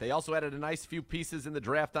did that. They also added a nice few pieces in the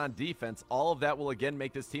draft on defense. All of that will, again,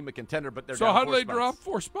 make this team a contender, but they're So down how do 4 they spots. drop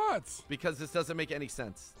 4 spots? Because this doesn't make any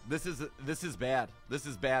sense. This is bad. This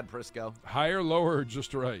is bad, Prisco. Higher, lower, or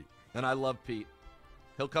just right? And I love Pete.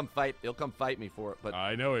 He'll come fight me for it, but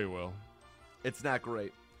I know he will. it's not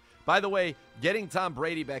great. By the way, getting Tom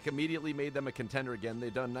Brady back immediately made them a contender again.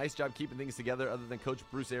 They've done a nice job keeping things together other than Coach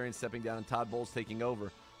Bruce Arians stepping down and Todd Bowles taking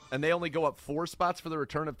over. And they only go up 4 spots for the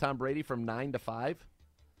return of Tom Brady from 9 to 5.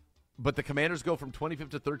 But the Commanders go from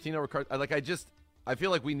 25th to 13 over Carson. I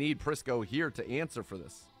feel like we need Prisco here to answer for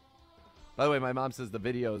this. By the way, my mom says the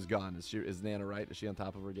video is gone. Is Nana right? Is she on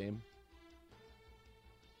top of her game?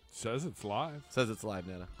 Says it's live. Says it's live,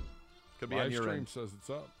 Nana. Could be Live on your stream end. says it's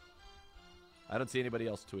up. I don't see anybody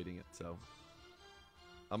else tweeting it, so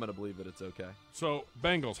I'm going to believe that it's okay. So,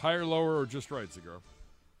 Bengals, higher, lower, or just right, Zagro?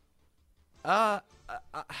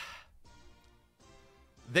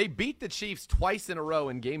 They beat the Chiefs twice in a row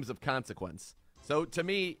in games of consequence. So, to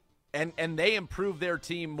me, and they improved their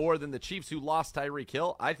team more than the Chiefs, who lost Tyreek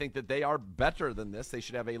Hill. I think that they are better than this. They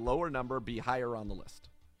should have a lower number, be higher on the list.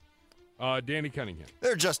 Danny Cunningham.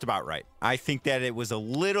 They're just about right. I think that it was a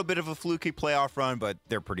little bit of a fluky playoff run, but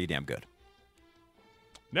they're pretty damn good.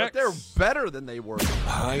 Next. But they're better than they were.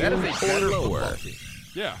 That is a better football team.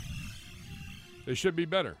 Yeah. They should be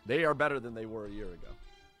better. They are better than they were a year ago.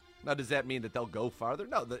 Now, does that mean that they'll go farther?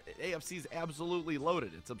 No, the AFC is absolutely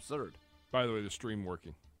loaded. It's absurd. By the way, the stream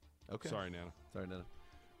working. Okay. Sorry, Nana. Sorry,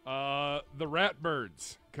 Nana. The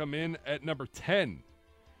Ratbirds come in at number 10.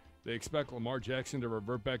 They expect Lamar Jackson to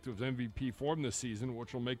revert back to his MVP form this season,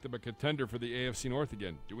 which will make them a contender for the AFC North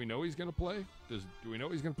again. Do we know he's going to play? Do we know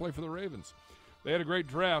he's going to play for the Ravens? They had a great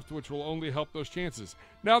draft, which will only help those chances.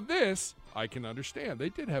 Now this, I can understand. They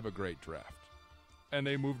did have a great draft. And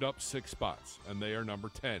they moved up 6 spots, and they are number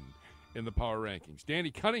 10 in the power rankings.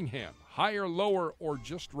 Danny Cunningham, higher, lower, or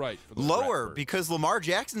just right for the Lower, Ratbirds? because Lamar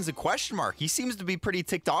Jackson's a question mark. He seems to be pretty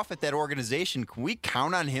ticked off at that organization. Can we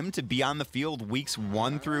count on him to be on the field weeks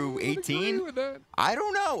 1 through I would agree 18? with that. I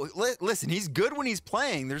don't know. Listen, he's good when he's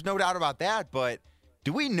playing. There's no doubt about that. But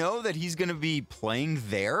do we know that he's going to be playing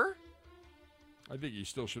there? I think he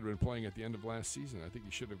still should have been playing at the end of last season. I think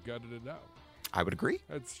he should have gutted it out. I would agree.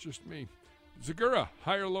 That's just me. Zagura,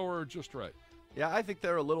 higher, lower, or just right? Yeah, I think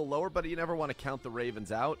they're a little lower, but you never want to count the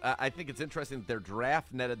Ravens out. I think it's interesting that their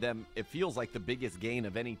draft netted them, it feels like the biggest gain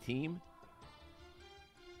of any team.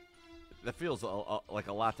 That feels like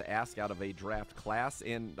a lot to ask out of a draft class.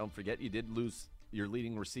 And don't forget, you did lose your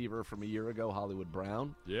leading receiver from a year ago, Hollywood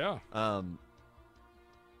Brown. Yeah.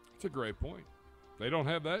 It's a great point. They don't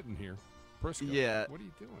have that in here. Prisco, Yeah. what are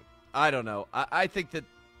you doing? I don't know. I think that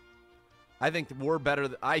we're better.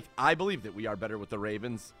 I believe that we are better with the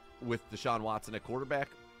Ravens with Deshaun Watson at quarterback.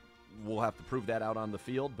 We'll have to prove that out on the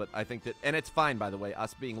field, but I think that, and it's fine, by the way,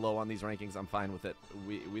 us being low on these rankings, I'm fine with it.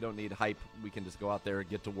 We don't need hype. We can just go out there,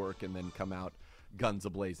 get to work, and then come out guns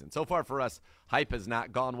a-blazing. So far for us, hype has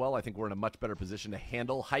not gone well. I think we're in a much better position to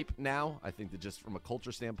handle hype now. I think that just from a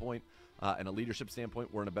culture standpoint and a leadership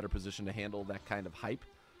standpoint, we're in a better position to handle that kind of hype.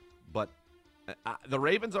 But the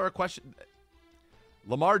Ravens are a question.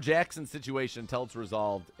 Lamar Jackson's situation, until it's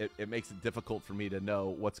resolved, it makes it difficult for me to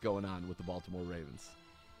know what's going on with the Baltimore Ravens.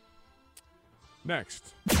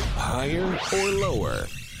 Next. Higher or lower?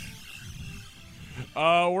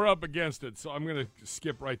 We're up against it, so I'm going to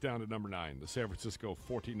skip right down to number 9, the San Francisco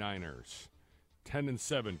 49ers.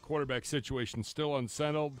 10-7. Quarterback situation still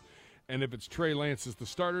unsettled, and if it's Trey Lance as the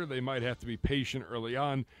starter, they might have to be patient early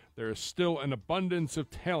on. There is still an abundance of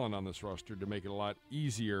talent on this roster to make it a lot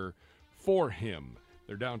easier for him.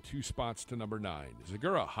 They're down 2 spots to number 9.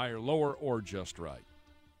 Zagura, higher, lower, or just right?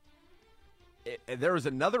 There was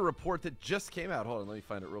another report that just came out. Hold on, let me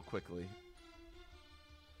find it real quickly.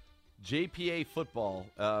 JPA Football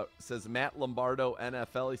says Matt Lombardo,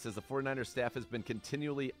 NFL. He says the 49ers staff has been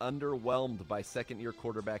continually underwhelmed by second-year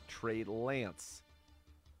quarterback Trey Lance.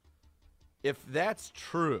 If that's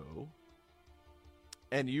true,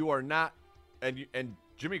 and you are not, and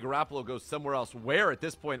Jimmy Garoppolo goes somewhere else, where at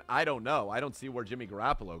this point, I don't know. I don't see where Jimmy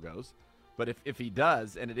Garoppolo goes. But if he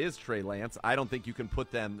does, and it is Trey Lance, I don't think you can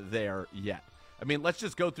put them there yet. I mean, let's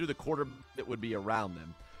just go through the quarter that would be around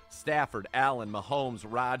them. Stafford, Allen, Mahomes,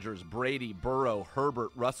 Rodgers, Brady, Burrow, Herbert,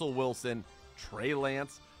 Russell Wilson, Trey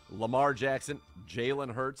Lance, Lamar Jackson,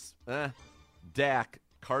 Jalen Hurts, Dak,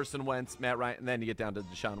 Carson Wentz, Matt Ryan, and then you get down to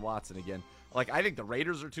Deshaun Watson again. Like, I think the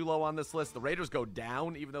Raiders are too low on this list. The Raiders go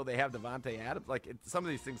down even though they have Devontae Adams. Like, some of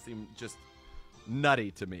these things seem just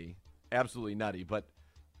nutty to me. Absolutely nutty. But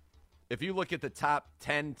if you look at the top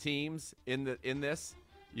 10 teams in this,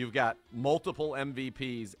 you've got multiple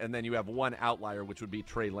MVPs, and then you have one outlier, which would be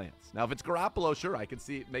Trey Lance. Now, if it's Garoppolo, sure, I can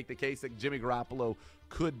make the case that Jimmy Garoppolo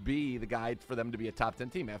could be the guy for them to be a top 10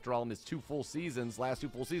 team. After all, in his last 2 full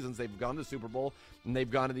seasons, they've gone to the Super Bowl, and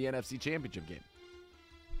they've gone to the NFC Championship game.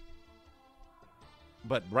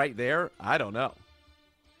 But right there, I don't know.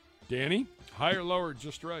 Danny, higher, lower,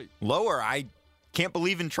 just right? Lower. I can't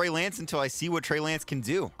believe in Trey Lance until I see what Trey Lance can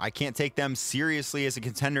do. I can't take them seriously as a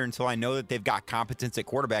contender until I know that they've got competence at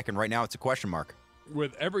quarterback, and right now it's a question mark.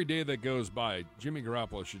 With every day that goes by, Jimmy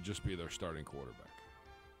Garoppolo should just be their starting quarterback.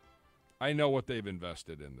 I know what they've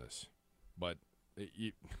invested in this, but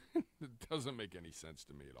It doesn't make any sense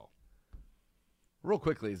to me at all. Real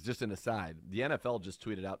quickly, it's just an aside. The NFL just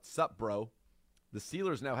tweeted out, "Sup, bro? The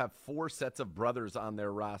Steelers now have 4 sets of brothers on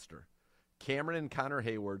their roster. Cameron and Connor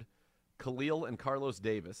Hayward, Khalil and Carlos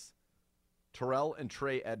Davis, Terrell and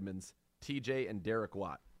Trey Edmonds, TJ and Derek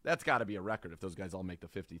Watt." That's got to be a record if those guys all make the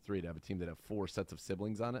 53 to have a team that have 4 sets of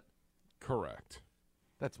siblings on it. Correct.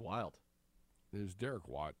 That's wild. Is Derek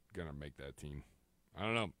Watt going to make that team? I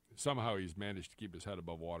don't know. Somehow he's managed to keep his head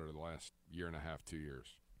above water the last year and a half, 2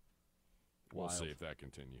 years. We'll Wild. see if that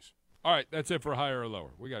continues. All right, that's it for higher or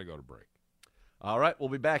lower. We got to go to break. All right, we'll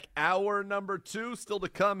be back. Hour number 2 still to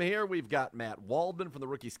come here. We've got Matt Waldman from the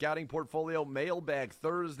Rookie Scouting Portfolio, Mailbag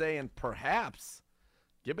Thursday, and perhaps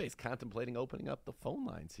Gibbe's contemplating opening up the phone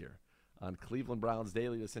lines here on Cleveland Browns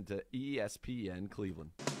Daily. Listen to ESPN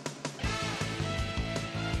Cleveland.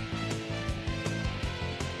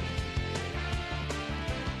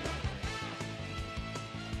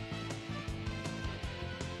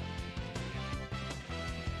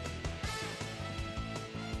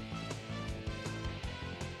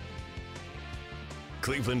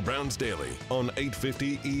 Cleveland Browns Daily on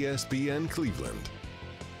 850 ESPN Cleveland.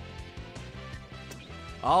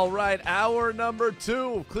 All right, hour number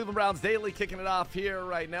 2 of Cleveland Browns Daily kicking it off here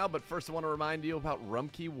right now. But first, I want to remind you about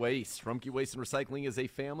Rumpke Waste. Rumpke Waste and Recycling is a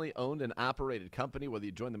family-owned and operated company. Whether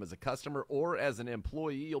you join them as a customer or as an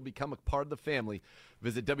employee, you'll become a part of the family.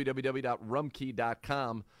 Visit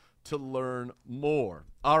www.rumpke.com to learn more.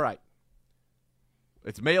 All right.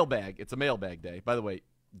 It's mailbag. It's a mailbag day. By the way,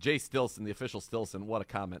 Jay Stilson, the official Stilson, what a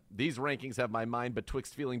comment. "These rankings have my mind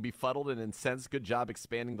betwixt feeling befuddled and incensed. Good job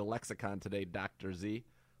expanding the lexicon today, Dr. Z."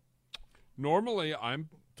 Normally, I'm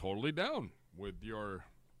totally down with your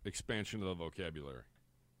expansion of the vocabulary.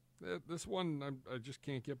 This one, I just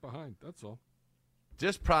can't get behind. That's all.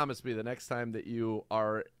 Just promise me the next time that you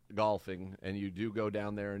are golfing and you do go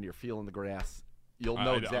down there and you're feeling the grass, you'll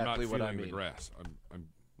know exactly what I mean. I'm not feeling the grass. I'm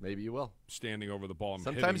Maybe you will. standing over the ball. I'm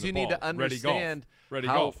Sometimes you hitting the need to ball. understand Ready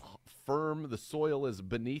how golf. firm the soil is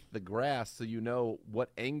beneath the grass so you know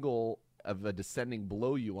what angle of a descending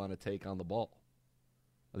blow you want to take on the ball.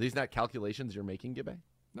 Are these not calculations you're making, Gibbe?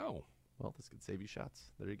 No, Well, this could save you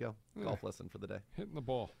shots. There you go. Yeah. Golf lesson for the day. hitting the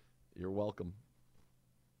ball. You're welcome.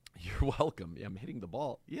 You're welcome. Yeah, I'm hitting the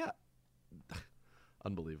ball. Yeah.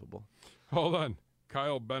 Unbelievable. Hold on.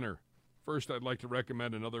 Kyle Benner. First, I'd like to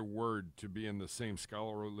recommend another word to be in the same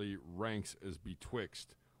scholarly ranks as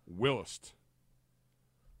betwixt. Whilst.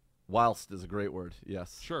 Whilst is a great word,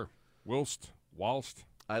 yes. Sure. Whilst. Whilst.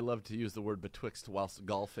 I love to use the word betwixt whilst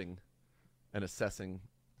golfing and assessing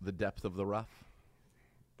the depth of the rough.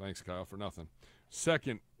 Thanks, Kyle, for nothing.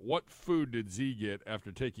 Second, what food did Z get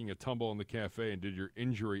after taking a tumble in the cafe, and did your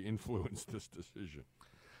injury influence this decision?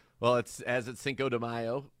 Well, it's as at Cinco de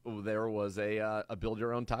Mayo, there was a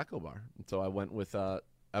build-your-own taco bar. And so I went with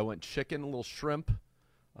chicken, a little shrimp,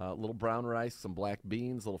 a little brown rice, some black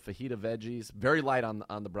beans, a little fajita veggies. Very light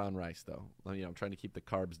on the brown rice, though. You know, I'm trying to keep the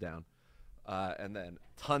carbs down. And then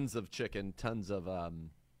tons of chicken, tons of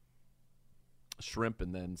shrimp,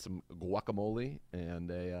 and then some guacamole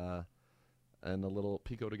and a little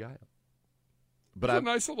pico de gallo. But It's a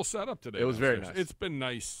nice little setup today. It was very downstairs. nice. It's been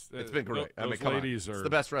nice. It's been great. Those come on. ladies It's are. the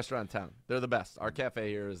best restaurant in town. They're the best. Our cafe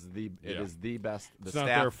here is the best. The It's staff, not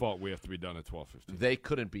their fault. We have to be done at 12:15. they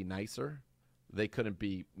couldn't be nicer. They couldn't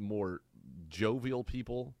be more jovial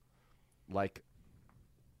people. Like,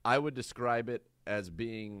 I would describe it as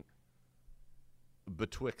being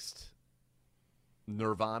betwixt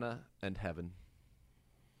Nirvana and heaven.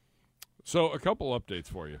 So, a couple updates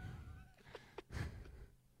for you.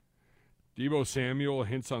 Deebo Samuel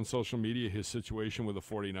hints on social media his situation with the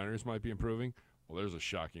 49ers might be improving. Well, there's a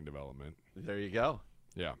shocking development. There you go.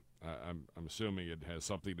 Yeah, I'm assuming it has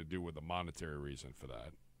something to do with a monetary reason for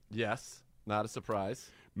that. Yes, not a surprise.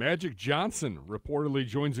 Magic Johnson reportedly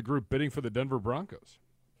joins a group bidding for the Denver Broncos.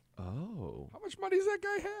 Oh. How much money does that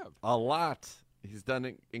guy have? A lot. He's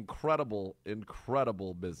done incredible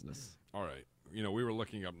business. All right. You know, we were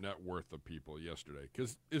looking up net worth of people yesterday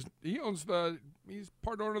because he's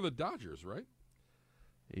part owner of the Dodgers, right?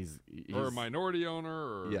 He's Or a minority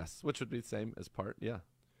owner? Or Yes, which would be the same as part, yeah.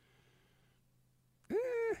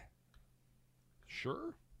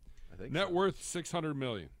 Sure. I think Net so. worth $600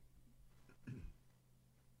 million.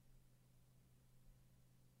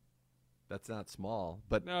 That's not small,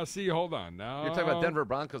 but Now, see, hold on. Now you're talking about Denver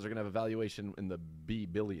Broncos are going to have a valuation in the B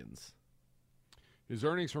billions. His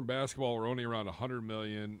earnings from basketball were only around $100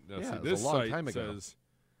 million. Now, Yeah, see, it was this a long site time ago. says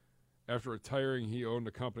after retiring, he owned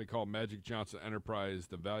a company called Magic Johnson Enterprise.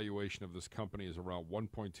 The valuation of this company is around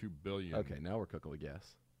 $1.2 billion. Okay, now we're cooking with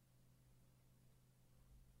gas.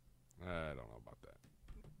 I don't know about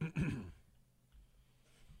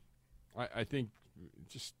that. I think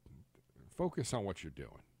just focus on what you're doing.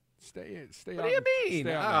 Stay. What do you mean?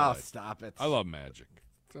 Stay on Oh, LA. stop it. I love Magic.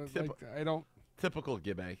 I don't. Typical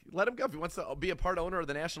Gibbe. Let him go. If he wants to be a part owner of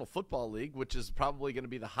the National Football League, which is probably going to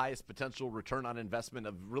be the highest potential return on investment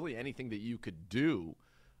of really anything that you could do,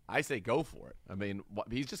 I say go for it. I mean,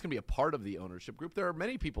 he's just going to be a part of the ownership group. There are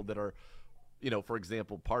many people that are, for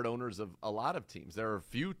example, part owners of a lot of teams. There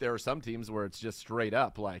are some teams where it's just straight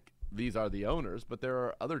up like these are the owners, but there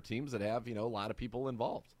are other teams that have, a lot of people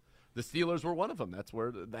involved. The Steelers were one of them. That's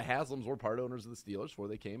where the Haslams were part owners of the Steelers before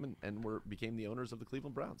they came and became the owners of the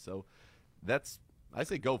Cleveland Browns. So I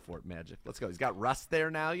say go for it, Magic. Let's go. He's got Russ there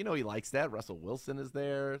now. He likes that. Russell Wilson is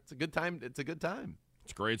there. It's a good time. It's a good time.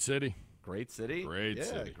 It's a great city. Great city. Great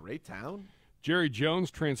city. Great town. Jerry Jones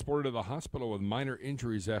transported to the hospital with minor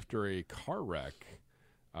injuries after a car wreck.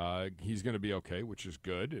 He's going to be okay, which is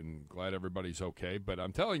good, and glad everybody's okay. But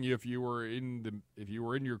I'm telling you, if you were in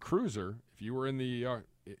your cruiser, if you were in the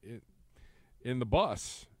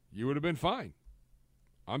bus, you would have been fine.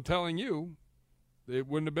 I'm telling you, it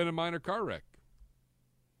wouldn't have been a minor car wreck.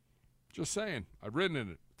 Just saying. I've ridden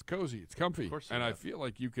in it. It's cozy. It's comfy. And I feel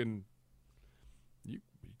like you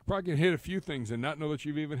probably can hit a few things and not know that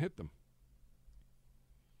you've even hit them.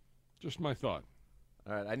 Just my thought.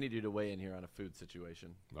 All right, I need you to weigh in here on a food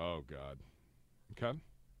situation. Oh, God. Okay.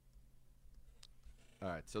 All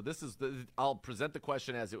right, so I'll present the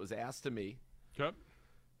question as it was asked to me. Okay.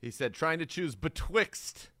 He said, trying to choose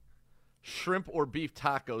betwixt shrimp or beef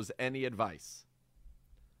tacos, any advice?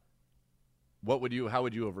 How would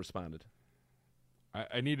you have responded?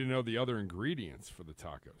 I need to know the other ingredients for the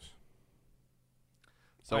tacos.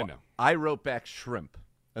 So I know. I wrote back shrimp.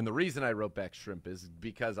 And the reason I wrote back shrimp is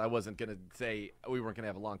because I wasn't going to say we weren't going to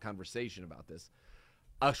have a long conversation about this.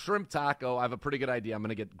 A shrimp taco, I have a pretty good idea. I'm going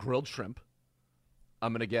to get grilled shrimp.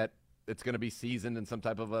 It's going to be seasoned in some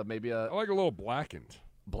type of I like a little blackened.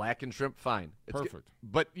 Blackened shrimp, fine. Perfect.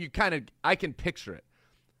 But I can picture it.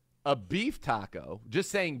 A beef taco,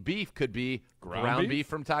 just saying beef could be ground beef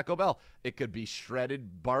from Taco Bell. It could be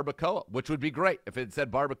shredded barbacoa, which would be great. If it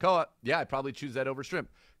said barbacoa, yeah, I'd probably choose that over shrimp.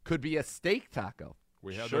 Could be a steak taco.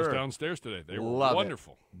 We had those downstairs today. They were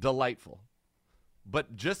wonderful. Delightful.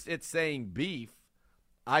 But just it saying beef,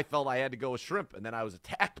 I felt I had to go with shrimp, and then I was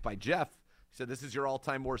attacked by Jeff. He said, "This is your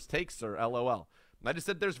all-time worst take, sir, LOL." And I just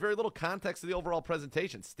said there's very little context to the overall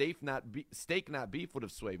presentation. Steak, not beef would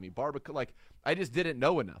have swayed me. Barbecue, I just didn't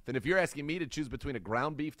know enough. And if you're asking me to choose between a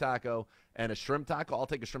ground beef taco and a shrimp taco, I'll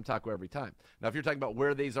take a shrimp taco every time. Now, if you're talking about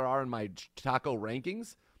where these are in my taco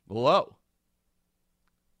rankings, low.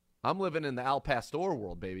 I'm living in the Al Pastor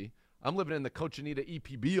world, baby. I'm living in the Cochinita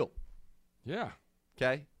E.P. Beal. Yeah.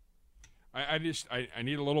 Okay? I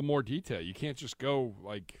need a little more detail. You can't just go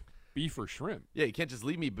beef or shrimp. Yeah, you can't just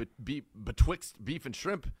leave me betwixt beef and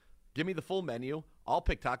shrimp. Give me the full menu. I'll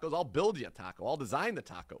pick tacos. I'll build you a taco. I'll design the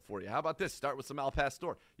taco for you. How about this? Start with some Al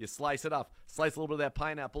Pastor. You slice it off. Slice a little bit of that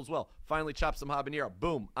pineapple as well. Finally chop some habanero.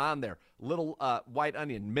 Boom, on there. Little white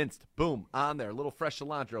onion, minced. Boom, on there. Little fresh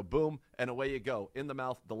cilantro. Boom, and away you go. In the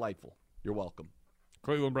mouth, delightful. You're welcome.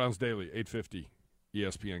 Cleveland Browns Daily, 850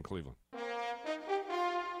 ESPN Cleveland.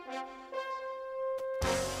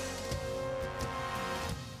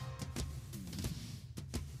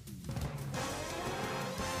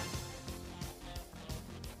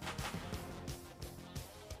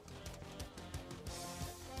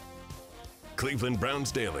 Cleveland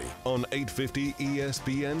Browns Daily on 850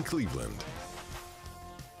 ESPN Cleveland.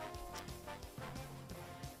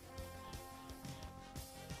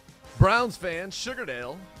 Browns fans,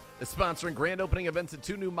 Sugardale is sponsoring grand opening events at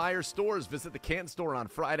 2 new Meijer stores. Visit the Canton store on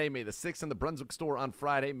Friday, May the 6th, and the Brunswick store on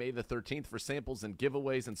Friday, May the 13th for samples and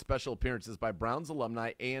giveaways and special appearances by Browns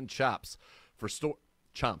alumni and Chomps. For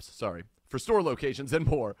store locations and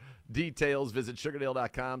more details, visit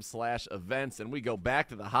sugardale.com/events. And we go back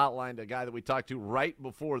to the hotline to a guy that we talked to right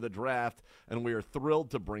before the draft, and we are thrilled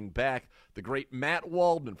to bring back the great Matt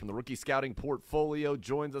Waldman from the Rookie Scouting Portfolio.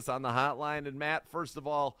 Joins us on the hotline. And Matt, first of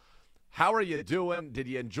all, how are you doing? Did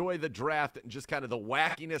you enjoy the draft and just kind of the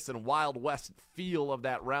wackiness and Wild West feel of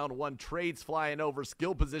that round one? Trades flying over,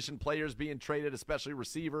 skill position players being traded, especially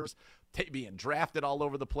receivers, being drafted all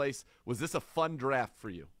over the place. Was this a fun draft for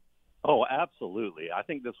you? Oh, absolutely. I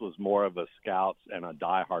think this was more of a scouts and a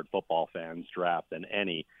diehard football fans draft than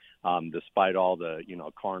any, despite all the,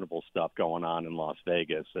 carnival stuff going on in Las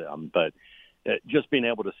Vegas. But just being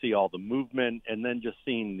able to see all the movement and then just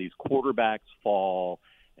seeing these quarterbacks fall.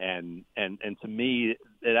 And to me,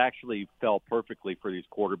 it actually fell perfectly for these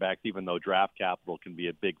quarterbacks, even though draft capital can be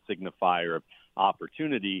a big signifier of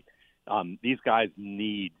opportunity. these guys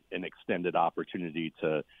need an extended opportunity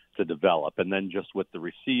to develop. And then just with the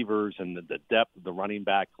receivers and the depth of the running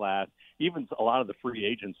back class, even a lot of the free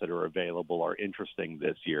agents that are available are interesting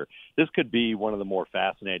this year. This could be one of the more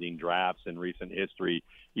fascinating drafts in recent history,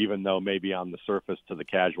 even though maybe on the surface to the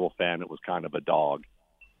casual fan it was kind of a dog.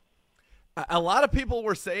 A lot of people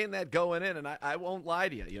were saying that going in, and I won't lie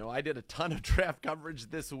to you. You know, I did a ton of draft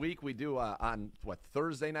coverage this week. We do on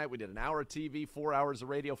Thursday night, we did an hour of TV, 4 hours of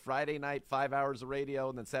radio. Friday night, 5 hours of radio,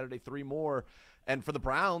 and then Saturday, 3 more. And for the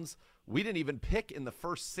Browns, we didn't even pick in the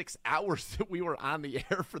first 6 hours that we were on the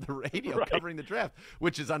air for the radio covering the draft,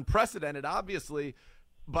 which is unprecedented, obviously.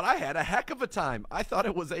 But I had a heck of a time. I thought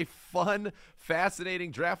it was a fun,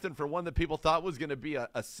 fascinating draft, and for one that people thought was going to be a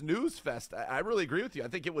snooze fest. I really agree with you. I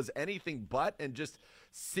think it was anything but, and just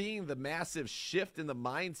seeing the massive shift in the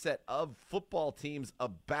mindset of football teams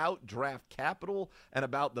about draft capital and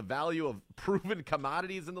about the value of proven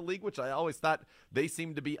commodities in the league, which I always thought they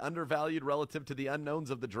seemed to be undervalued relative to the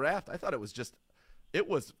unknowns of the draft. I thought it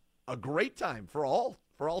was a great time for all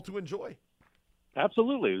to enjoy.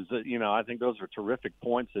 Absolutely. It was, I think those are terrific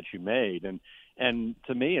points that you made. And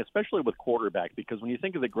to me, especially with quarterbacks, because when you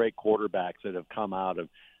think of the great quarterbacks that have come out of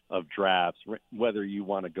drafts, whether you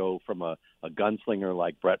want to go from a gunslinger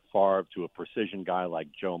like Brett Favre to a precision guy like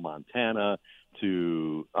Joe Montana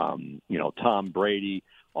to, Tom Brady,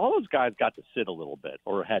 all those guys got to sit a little bit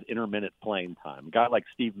or had intermittent playing time. A guy like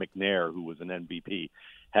Steve McNair, who was an MVP,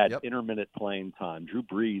 had intermittent playing time. Drew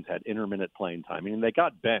Brees had intermittent playing time. I mean, they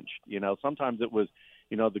got benched. Sometimes it was,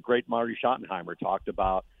 the great Marty Schottenheimer talked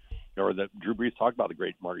about, or that Drew Brees talked about the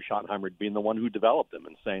great Marty Schottenheimer being the one who developed him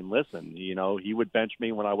and saying, listen, he would bench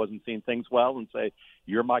me when I wasn't seeing things well and say,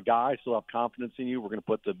 you're my guy, I still have confidence in you. We're going to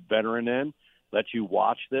put the veteran in, let you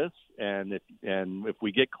watch this, and if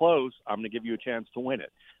we get close, I'm going to give you a chance to win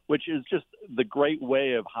it, which is just the great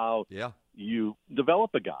way of how you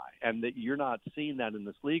develop a guy, and that you're not seeing that in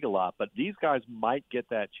this league a lot. But these guys might get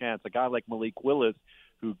that chance. A guy like Malik Willis,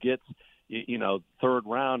 who gets, third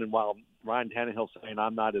round, and while Ryan Tannehill's saying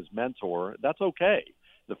I'm not his mentor, that's okay.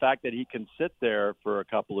 The fact that he can sit there for a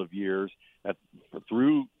couple of years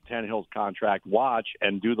through Tannehill's contract, watch,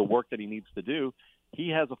 and do the work that he needs to do, he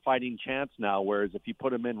has a fighting chance now, whereas if you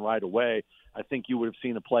put him in right away, I think you would have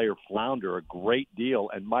seen a player flounder a great deal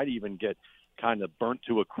and might even get kind of burnt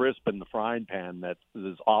to a crisp in the frying pan. That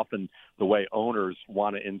is often the way owners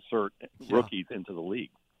want to insert rookies into the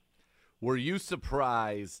league. Were you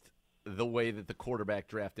surprised the way that the quarterback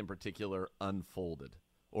draft in particular unfolded?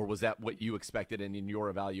 Or was that what you expected, and in your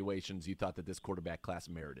evaluations you thought that this quarterback class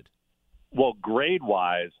merited? Well,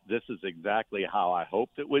 grade-wise, this is exactly how I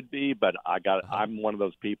hoped it would be, but I'm one of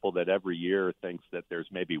those people that every year thinks that there's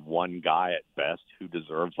maybe one guy at best who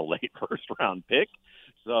deserves a late first-round pick.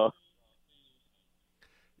 So,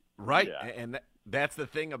 right, and that's the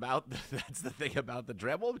thing about the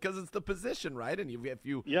draft. Well, because it's the position, right? And if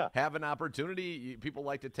you have an opportunity, people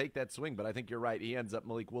like to take that swing. But I think you're right. He ends up,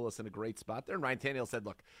 Malik Willis, in a great spot there. And Ryan Tannehill said,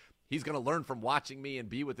 look, he's going to learn from watching me and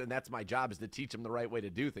be with him. That's my job, is to teach him the right way to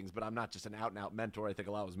do things. But I'm not just an out-and-out mentor. I think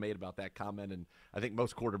a lot was made about that comment. And I think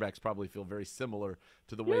most quarterbacks probably feel very similar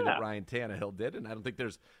to the way that Ryan Tannehill did. And I don't think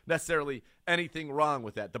there's necessarily anything wrong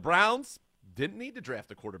with that. The Browns didn't need to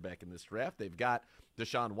draft a quarterback in this draft. They've got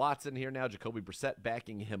Deshaun Watson here now, Jacoby Brissett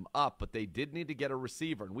backing him up, but they did need to get a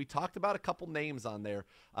receiver. And we talked about a couple names on there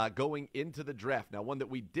going into the draft. Now, one that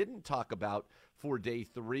we didn't talk about for day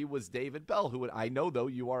 3 was David Bell, who I know, though,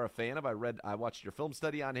 you are a fan of. I watched your film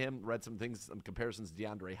study on him, read some things, some comparisons to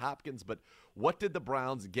DeAndre Hopkins. But what did the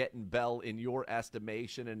Browns get in Bell in your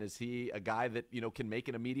estimation, and is he a guy that, can make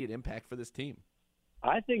an immediate impact for this team?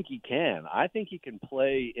 I think he can. I think he can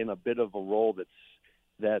play in a bit of a role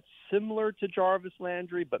that's similar to Jarvis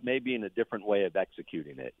Landry, but maybe in a different way of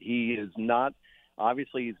executing it. He's not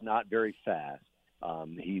very fast.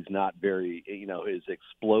 He's not very, his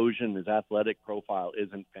explosion, his athletic profile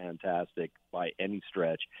isn't fantastic by any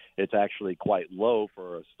stretch. It's actually quite low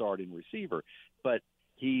for a starting receiver, but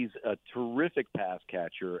he's a terrific pass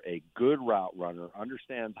catcher, a good route runner,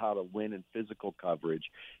 understands how to win in physical coverage.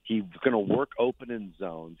 He's going to work open in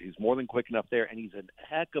zones. He's more than quick enough there, and he's a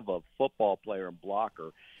heck of a football player and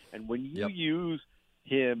blocker. And when you use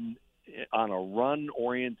him on a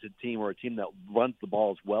run-oriented team, or a team that runs the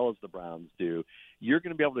ball as well as the Browns do, you're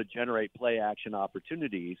going to be able to generate play-action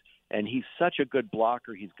opportunities. And he's such a good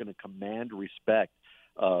blocker, he's going to command respect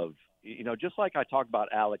of, just like I talked about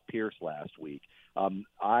Alec Pierce last week.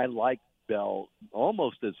 I like Bell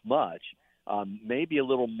almost as much maybe a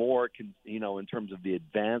little more, in terms of the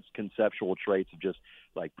advanced conceptual traits of just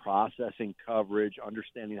like processing coverage,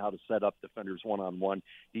 understanding how to set up defenders one-on-one.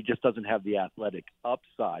 He just doesn't have the athletic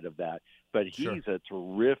upside of that, but he's a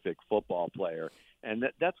terrific football player. And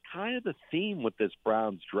that's kind of the theme with this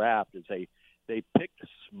Browns draft is they picked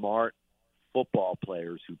smart football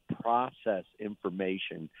players who process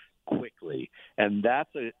information quickly. And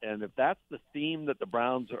if that's the theme that the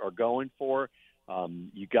Browns are going for,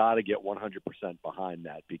 you got to get 100% behind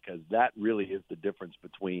that, because that really is the difference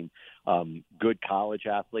between good college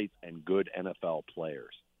athletes and good NFL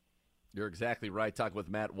players. You're exactly right. Talking with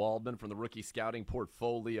Matt Waldman from the Rookie Scouting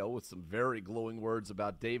Portfolio with some very glowing words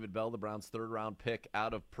about David Bell, the Browns' third-round pick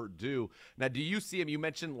out of Purdue. Now, do you see him? You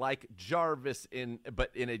mentioned like Jarvis,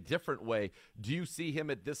 but in a different way. Do you see him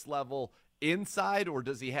at this level inside, or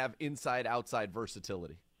does he have inside-outside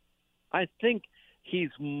versatility? I think he's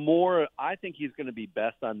going to be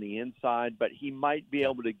best on the inside, but he might be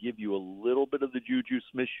able to give you a little bit of the Juju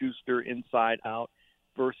Smith-Schuster inside-out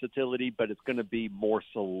versatility, but it's going to be more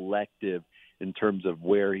selective in terms of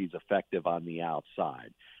where he's effective on the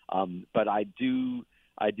outside. But I do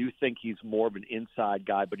think he's more of an inside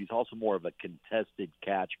guy, but he's also more of a contested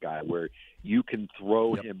catch guy where you can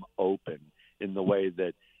throw him open in the way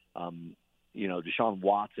that, Deshaun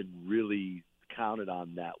Watson really counted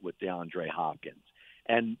on that with DeAndre Hopkins.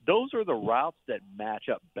 And those are the routes that match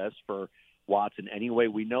up best for Watson anyway.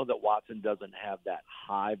 We know that Watson doesn't have that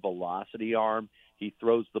high velocity arm. He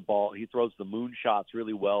throws the moonshots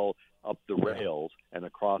really well up the rails and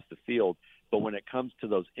across the field. But when it comes to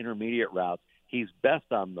those intermediate routes, he's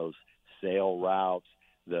best on those sail routes,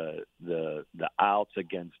 the outs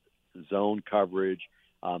against zone coverage.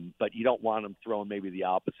 But you don't want him throwing maybe the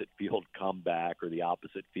opposite field comeback or the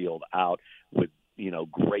opposite field out with,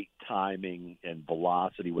 great timing and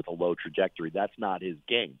velocity with a low trajectory. That's not his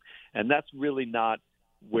game. And that's really not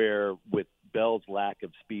where, with Bell's lack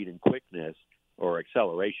of speed and quickness, or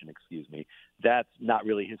acceleration, that's not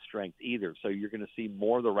really his strength either. So you're going to see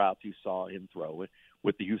more of the routes you saw him throw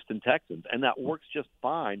with the Houston Texans. And that works just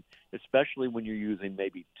fine, especially when you're using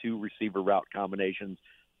maybe two receiver route combinations,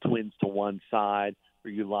 twins to one side, or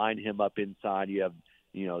you line him up inside. You have,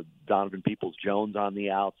 Donovan Peoples-Jones on the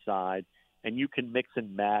outside, and you can mix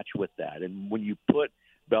and match with that. And when you put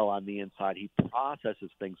Bell on the inside, he processes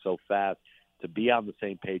things so fast to be on the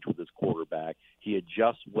same page with his quarterback. He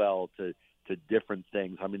adjusts well to different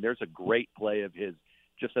things. I mean, there's a great play of his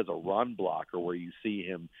just as a run blocker where you see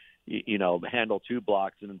him, handle two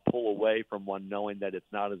blocks and then pull away from one, knowing that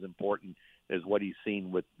it's not as important as what he's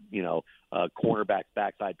seen with, cornerback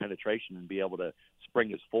backside penetration, and be able to spring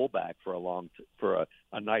his fullback for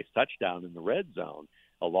a nice touchdown in the red zone,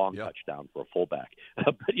 a long touchdown for a fullback.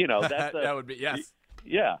 But, that would be, yes.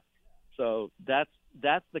 Yeah. So that's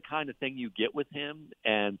the kind of thing you get with him.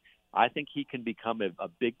 And I think he can become a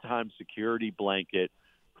big-time security blanket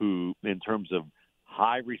who, in terms of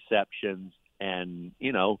high receptions and,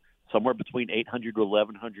 somewhere between 800 to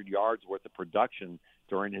 1,100 yards worth of production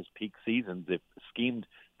during his peak seasons if schemed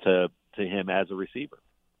to him as a receiver.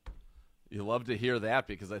 You love to hear that,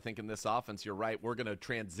 because I think in this offense, you're right, we're going to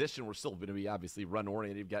transition. We're still going to be obviously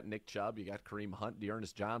run-oriented. You've got Nick Chubb, you got Kareem Hunt,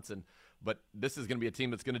 Dearness Johnson, but this is going to be a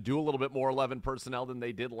team that's going to do a little bit more 11 personnel than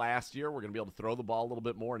they did last year. We're going to be able to throw the ball a little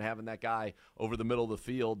bit more, and having that guy over the middle of the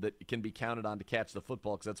field that can be counted on to catch the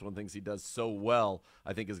football, because that's one of the things he does so well,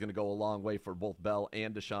 I think is going to go a long way for both Bell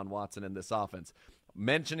and Deshaun Watson in this offense.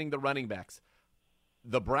 Mentioning the running backs,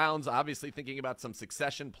 the Browns obviously thinking about some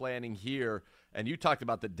succession planning here, and you talked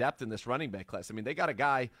about the depth in this running back class. I mean, they got a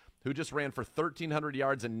guy who just ran for 1,300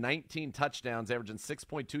 yards and 19 touchdowns, averaging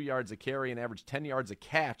 6.2 yards a carry and averaged 10 yards a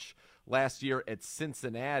catch last year at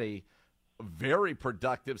Cincinnati. Very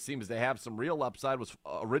productive, seems to have some real upside. Was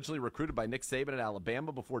originally recruited by Nick Saban at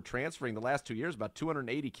Alabama before transferring the last 2 years, about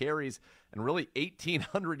 280 carries and really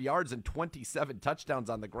 1,800 yards and 27 touchdowns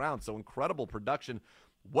on the ground. So incredible production.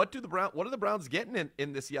 What are the Browns getting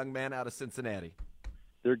in this young man out of Cincinnati?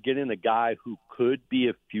 They're getting a guy who could be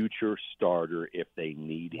a future starter if they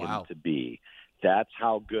need him to be. That's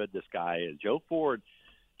how good this guy is. Joe Ford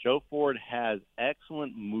has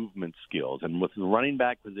excellent movement skills, and with the running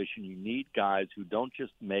back position, you need guys who don't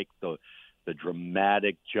just make the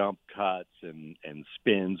dramatic jump cuts and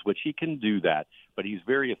spins, which he can do that, but he's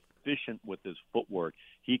very efficient with his footwork.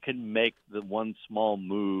 He can make the one small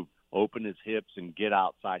move, open his hips, and get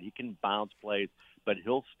outside. He can bounce plays, but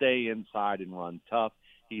he'll stay inside and run tough.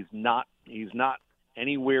 He's not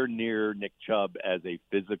anywhere near Nick Chubb as a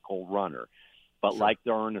physical runner, but like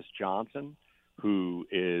Dearness Johnson, who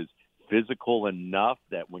is physical enough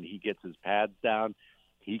that when he gets his pads down,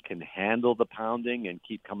 he can handle the pounding and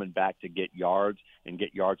keep coming back to get yards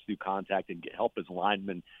through contact and help his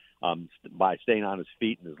linemen by staying on his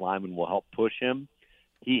feet, and his linemen will help push him.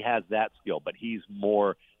 He has that skill, but he's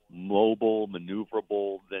more mobile,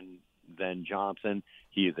 maneuverable than Johnson.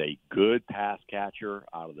 He is a good pass catcher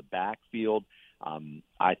out of the backfield.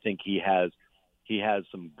 I think he has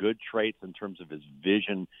some good traits in terms of his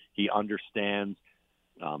vision. He understands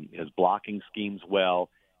his blocking schemes well.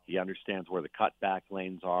 He understands where the cutback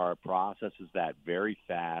lanes are, processes that very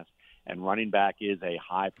fast, and running back is a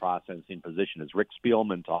high processing position. As Rick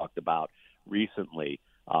Spielman talked about recently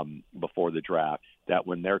before the draft, that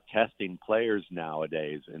when they're testing players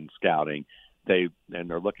nowadays in scouting, they're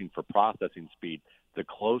looking for processing speed. The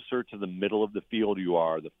closer to the middle of the field you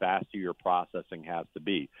are, the faster your processing has to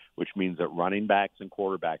be, which means that running backs and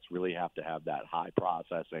quarterbacks really have to have that high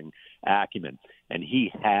processing acumen, and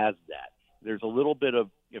he has that. There's a little bit of,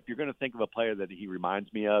 if you're going to think of a player that he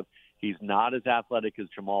reminds me of, he's not as athletic as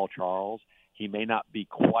Jamal Charles. He may not be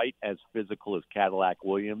quite as physical as Cadillac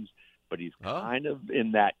Williams, but he's kind of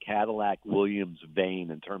in that Cadillac Williams vein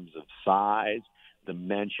in terms of size,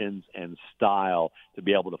 dimensions, and style to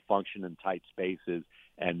be able to function in tight spaces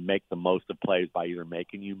and make the most of plays by either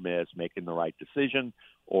making you miss, making the right decision,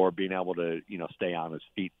 or being able to, stay on his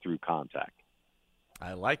feet through contact.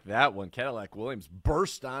 I like that one. Cadillac Williams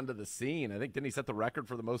burst onto the scene. I think, didn't he set the record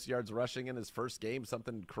for the most yards rushing in his first game?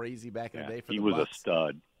 Something crazy back in the day for the Bucs. He was a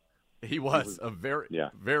stud. He was a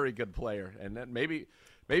very good player. And then maybe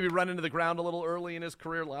run into the ground a little early in his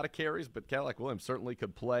career, a lot of carries, but Cadillac Williams certainly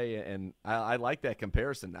could play, and I like that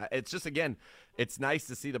comparison. It's just, again, it's nice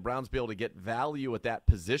to see the Browns be able to get value at that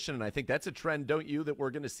position, and I think that's a trend, don't you, that we're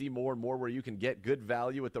going to see more and more where you can get good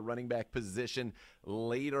value at the running back position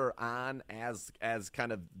later on as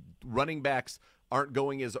kind of running backs aren't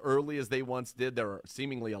going as early as they once did. There are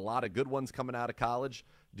seemingly a lot of good ones coming out of college.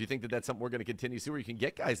 Do you think that that's something we're going to continue to see where you can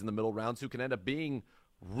get guys in the middle rounds who can end up being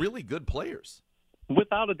really good players?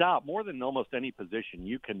 Without a doubt, more than almost any position,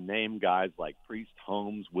 you can name guys like Priest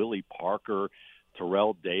Holmes, Willie Parker,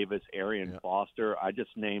 Terrell Davis, Arian Foster. I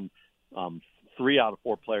just named 3 out of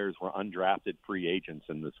 4 players were undrafted free agents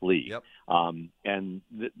in this league. Yep. And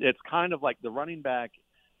it's kind of like the running back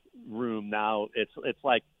room now. It's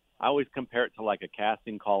like, I always compare it to like a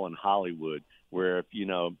casting call in Hollywood, where if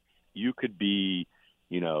you could be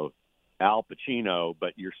Al Pacino,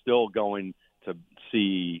 but you're still going to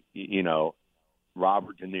see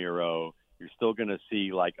Robert De Niro. You're still going to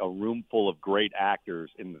see like a room full of great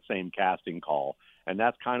actors in the same casting call, and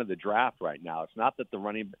that's kind of the draft right now. It's not that the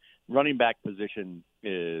running back position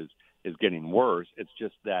is getting worse. It's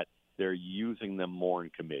just that they're using them more in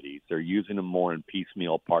committees. They're using them more in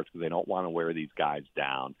piecemeal parts because they don't want to wear these guys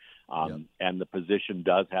down. And the position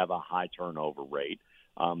does have a high turnover rate.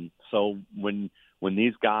 So when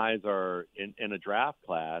these guys are in a draft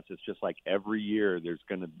class, it's just like every year there's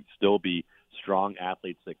going to still be strong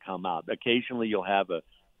athletes that come out. Occasionally you'll have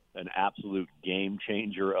an absolute game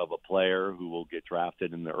changer of a player who will get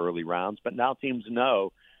drafted in the early rounds, but now teams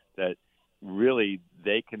know that really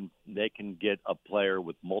they can get a player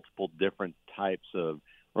with multiple types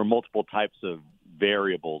of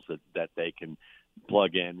variables that they can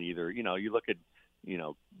plug in. Either, you look at,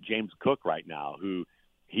 James Cook right now, who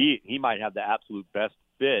he might have the absolute best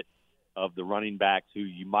fit of the running backs who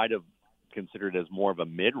you might have considered as more of a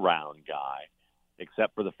mid-round guy,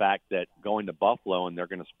 except for the fact that going to Buffalo and they're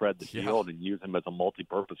going to spread the field and use him as a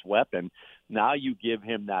multi-purpose weapon. Now you give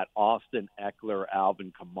him that Austin Eckler,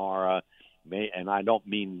 Alvin Kamara, and I don't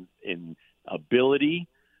mean in ability,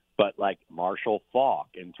 but like Marshall Faulk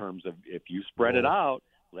in terms of if you spread it out,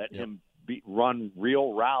 let him run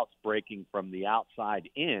real routes breaking from the outside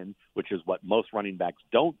in, which is what most running backs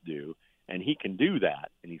don't do, and he can do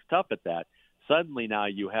that, and he's tough at that. Suddenly now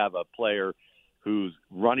you have a player whose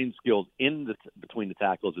running skills between the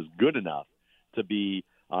tackles is good enough to be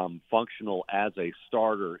functional as a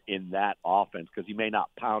starter in that offense, because he may not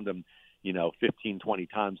pound him 15, 20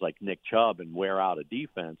 times like Nick Chubb and wear out a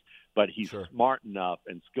defense, but he's smart enough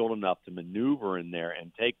and skilled enough to maneuver in there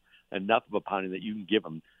and take enough of a pounding that you can give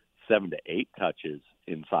him 7 to 8 touches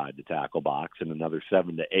inside the tackle box and another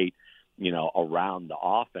 7 to 8, around the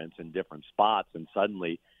offense in different spots, and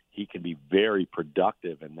suddenly he can be very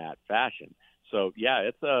productive in that fashion. So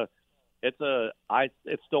it's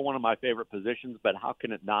still one of my favorite positions, but how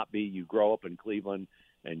can it not be? You grow up in Cleveland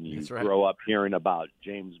and you grow up hearing about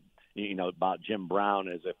about Jim Brown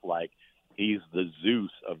as if like he's the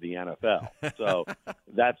Zeus of the NFL. So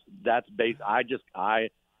that's based. I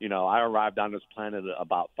arrived on this planet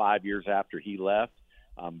about 5 years after he left.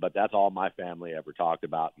 But that's all my family ever talked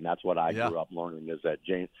about, and that's what I grew up learning, is that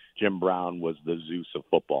Jim Brown was the Zeus of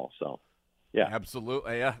football. So, yeah.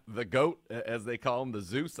 Absolutely. Yeah. The GOAT, as they call him, the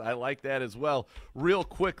Zeus. I like that as well. Real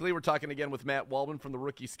quickly, we're talking again with Matt Waldman from the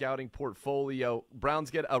Rookie Scouting Portfolio.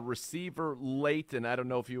 Browns get a receiver late, and I don't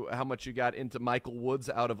know how much you got into Michael Woods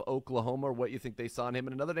out of Oklahoma, or what you think they saw in him.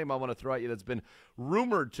 And another name I want to throw at you that's been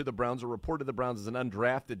rumored to the Browns or reported to the Browns as an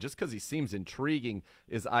undrafted, just because he seems intriguing,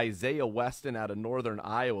 is Isaiah Weston out of Northern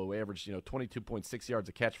Iowa, who averaged 22.6 yards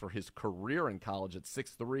a catch for his career in college at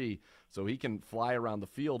 6'3", so he can fly around the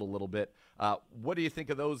field a little bit. What do you think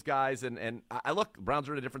of those guys? And I look, the Browns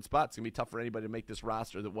are in a different spot. It's going to be tough for anybody to make this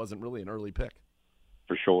roster that wasn't really an early pick.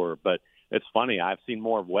 For sure. But it's funny. I've seen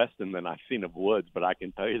more of Weston than I've seen of Woods, but I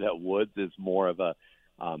can tell you that Woods is more of a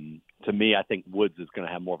to me, I think Woods is going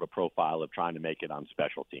to have more of a profile of trying to make it on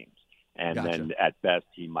special teams. And then at best,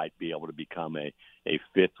 he might be able to become a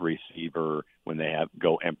fifth receiver when they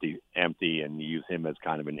go empty and use him as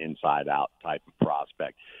kind of an inside-out type of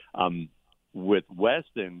prospect. With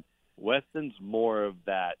Weston's more of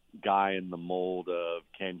that guy in the mold of,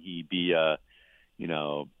 can he be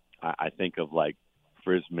I think of like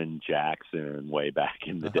Frisman Jackson way back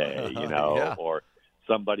in the day, Yeah. or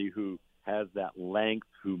somebody who has that length,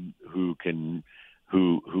 who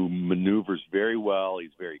maneuvers very well.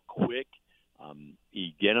 He's very quick.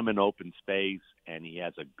 You get him in open space, and he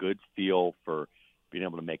has a good feel for being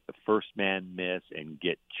able to make the first man miss and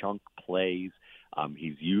get chunk plays.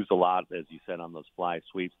 He's used a lot, as you said, on those fly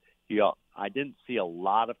sweeps. I didn't see a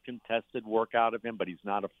lot of contested work out of him, but he's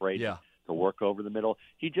not afraid to work over the middle.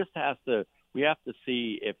 He just has to – we have to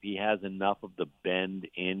see if he has enough of the bend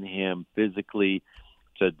in him physically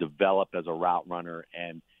to develop as a route runner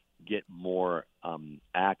and get more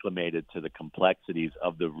acclimated to the complexities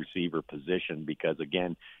of the receiver position, because,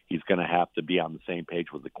 again, he's going to have to be on the same page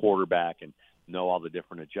with the quarterback and know all the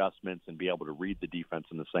different adjustments and be able to read the defense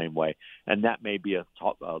in the same way. And that may be a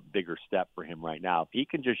bigger step for him right now. If he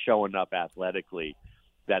can just show enough athletically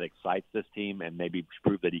that excites this team and maybe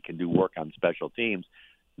prove that he can do work on special teams,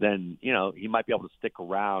 then, he might be able to stick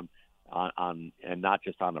around on and not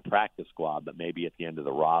just on the practice squad, but maybe at the end of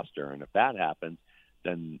the roster. And if that happens,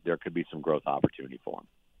 then there could be some growth opportunity for him.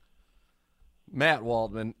 Matt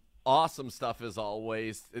Waldman, awesome stuff as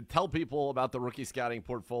always. Tell people about the Rookie Scouting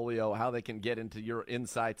Portfolio, how they can get into your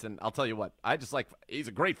insights. And I'll tell you what, he's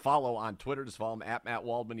a great follow on Twitter. Just follow him at Matt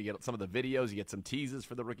Waldman. You get some of the videos, you get some teases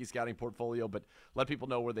for the Rookie Scouting Portfolio, but let people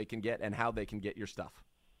know where they can get and how they can get your stuff.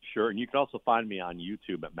 Sure. And you can also find me on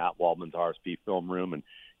YouTube at Matt Waldman's RSP Film Room. And,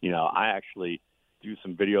 I actually do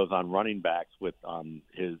some videos on running backs with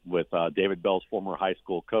David Bell's former high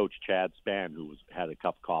school coach, Chad Spann, who had a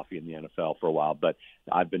cup of coffee in the NFL for a while. But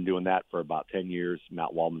I've been doing that for about 10 years,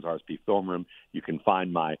 Matt Waldman's RSP Film Room. You can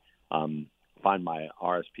find my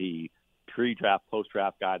RSP pre-draft,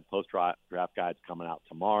 post-draft guide. Post-draft guide's coming out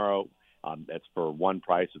tomorrow. That's for one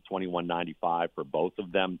price of $21.95 for both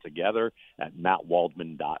of them together at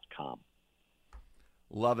mattwaldman.com.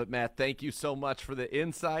 Love it, Matt. Thank you so much for the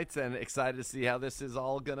insights, and excited to see how this is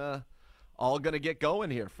all gonna get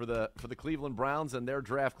going here for the Cleveland Browns and their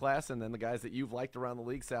draft class, and then the guys that you've liked around the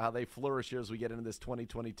league, so how they flourish here as we get into this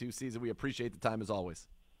 2022 season. We appreciate the time as always.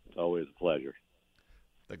 It's always a pleasure.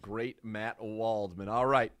 The great Matt Waldman. All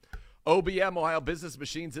right. OBM, Ohio Business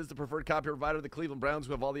Machines, is the preferred copy provider of the Cleveland Browns,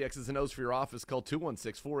 who have all the X's and O's for your office. Call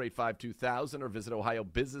 216-485-2000 or visit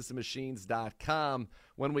ohiobusinessmachines.com.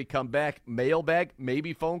 When we come back, mailbag,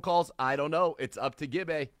 maybe phone calls. I don't know. It's up to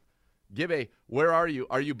Gibby. Gibby, where are you?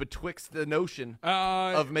 Are you betwixt the notion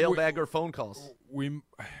of mailbag or phone calls? We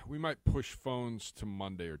might push phones to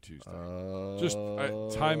Monday or Tuesday. Just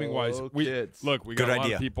timing-wise. We got a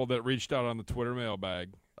lot of people that reached out on the Twitter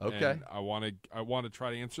mailbag. Okay. And I want to try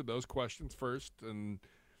to answer those questions first, and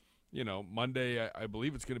Monday I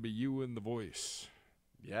believe it's going to be you and the voice.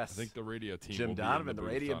 Yes. I think the radio team. Jim will Donovan, be the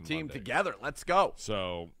in radio team Monday. together. Let's go.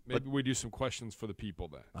 So maybe we do some questions for the people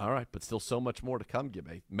then. All right, but still so much more to come,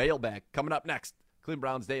 Gibby. Mailbag coming up next. Cleveland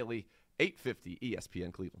Browns Daily, 850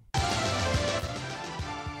 ESPN Cleveland.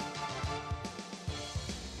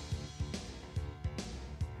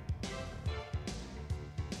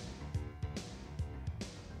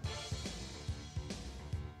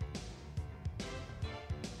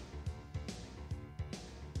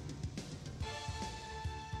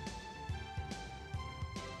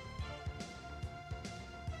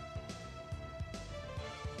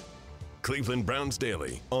 Cleveland Browns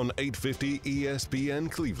Daily on 850 ESPN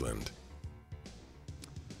Cleveland.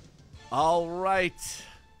 All right.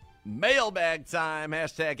 Mailbag time.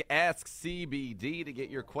 Hashtag AskCBD to get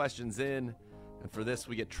your questions in. And for this,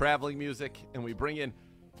 we get traveling music, and we bring in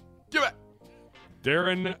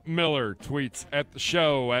Darren Miller tweets at the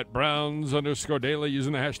show at Browns_Daily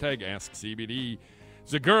using the hashtag AskCBD.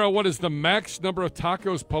 Zagura, what is the max number of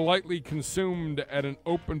tacos politely consumed at an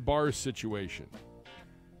open bar situation?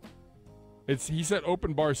 He said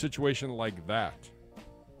open bar situation like that.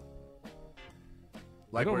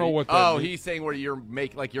 I don't know what that means. He's saying where you're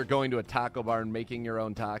going to a taco bar and making your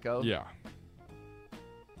own taco? Yeah.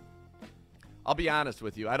 I'll be honest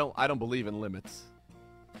with you. I don't believe in limits.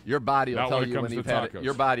 Your body will tell you when you've had it.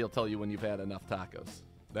 Your body will tell you when you've had enough tacos.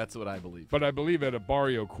 That's what I believe. But I believe at a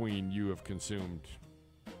Barrio Queen you have consumed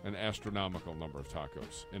an astronomical number of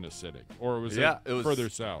tacos in a sitting. Or was it further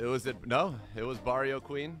south? It was Barrio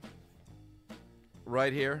Queen.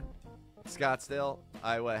 Right here, Scottsdale.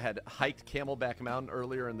 I had hiked Camelback Mountain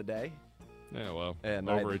earlier in the day. Yeah, well, and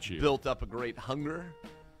overachieved. I built up a great hunger,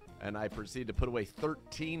 and I proceeded to put away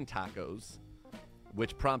 13 tacos,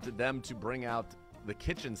 which prompted them to bring out the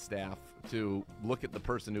kitchen staff to look at the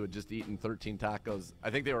person who had just eaten 13 tacos.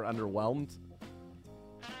 I think they were underwhelmed.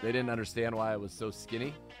 They didn't understand why I was so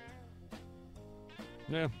skinny.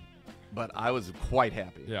 Yeah. But I was quite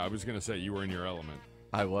happy. Yeah, I was going to say you were in your element.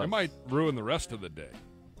 I was. It might ruin the rest of the day.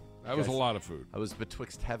 That was a lot of food. I was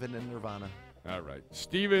betwixt heaven and nirvana. All right.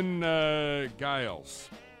 Stephen Giles.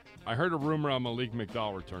 I heard a rumor on Malik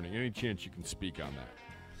McDowell returning. Any chance you can speak on that?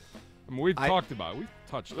 I mean, we've touched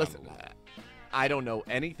on it a little. I don't know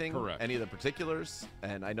anything, Correct. Any of the particulars,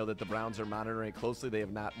 and I know that the Browns are monitoring it closely. They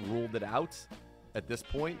have not ruled it out at this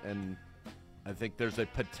point, and I think there's a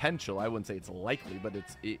potential. I wouldn't say it's likely, but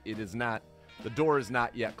it is not. The door is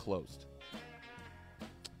not yet closed.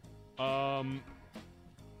 Mr.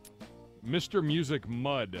 Music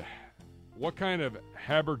Mud, what kind of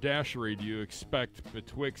haberdashery do you expect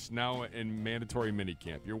betwixt now and mandatory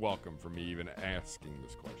minicamp? You're welcome for me even asking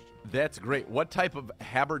this question. That's great. What type of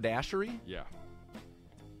haberdashery? Yeah.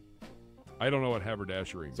 I don't know what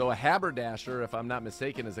haberdashery means. So a haberdasher, if I'm not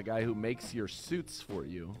mistaken, is a guy who makes your suits for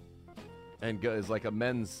you and is like a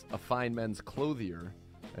fine men's clothier,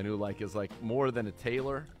 and who is more than a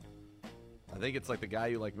tailor. I think it's like the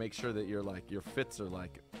guy who makes sure that your fits are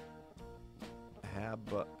how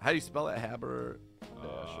do you spell it? Haberdasher.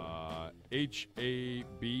 Haberdashery.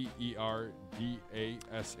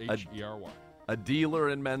 A dealer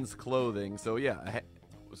in men's clothing. So yeah.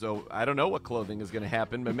 So I don't know what clothing is going to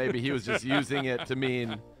happen, but maybe he was just using it to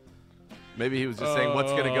mean. Maybe he was just saying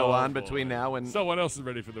what's going to go on between now and. Someone else is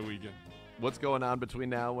ready for the weekend. What's going on between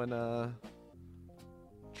now and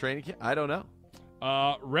training camp? I don't know.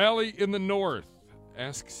 Rally in the North.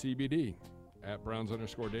 Ask CBD at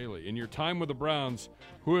Browns_Daily. In your time with the Browns,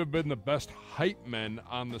 who have been the best hype men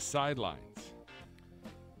on the sidelines?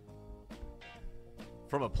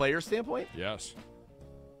 From a player standpoint? Yes.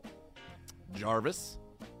 Jarvis.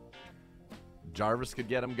 Jarvis could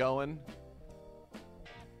get him going.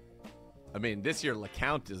 I mean, this year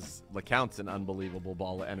LeCount's an unbelievable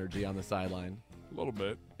ball of energy on the sideline. A little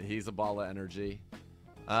bit. He's a ball of energy.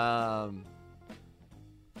 I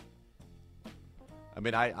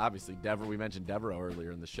mean, obviously we mentioned Devereaux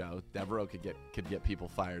earlier in the show. Devereaux could get people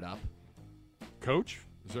fired up. Coach?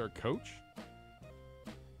 Is there a coach?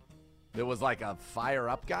 There was a fire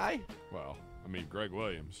up guy? Well, I mean, Greg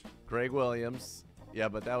Williams. Greg Williams. Yeah,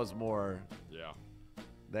 but that was more. Yeah.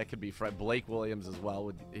 That could be Blake Williams as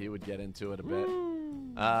well. He would get into it a bit.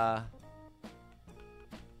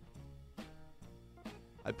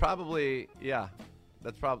 I'd probably, yeah.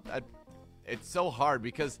 That's probably. It's so hard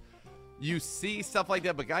because you see stuff like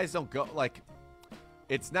that, but guys don't go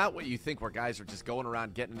It's not what you think, where guys are just going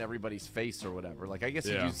around getting in everybody's face or whatever. I guess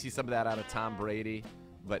you do see some of that out of Tom Brady,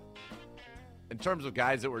 but in terms of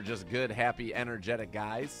guys that were just good, happy, energetic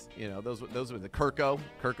guys, those were the Kirko.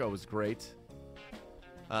 Kirko was great.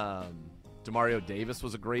 Demario Davis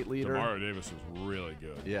was a great leader. Demario Davis was really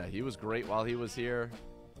good. Yeah, he was great while he was here.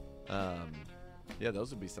 Yeah,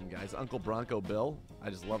 those would be some guys. Uncle Bronco Bill. I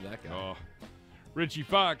just love that guy. Oh. Richie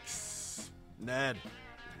Fox. Ned.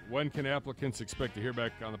 When can applicants expect to hear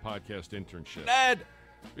back on the podcast internship? Ned.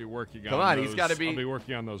 Be working on Come on, those. he's got to be. I'll be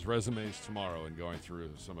working on those resumes tomorrow and going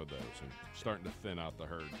through some of those and starting to thin out the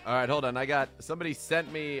herd. All right, hold on. Somebody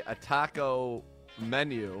sent me a taco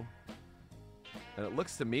menu, and it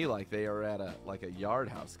looks to me like they are at a Yard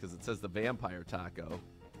House because it says the Vampire Taco.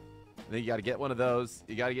 And then you got to get one of those.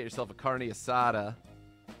 You got to get yourself a carne asada.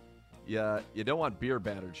 Yeah, you don't want beer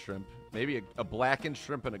battered shrimp. Maybe a blackened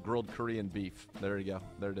shrimp and a grilled Korean beef. There you go.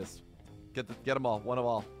 There it is. Get them all. One of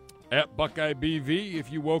all. At Buckeye BV,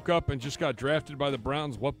 if you woke up and just got drafted by the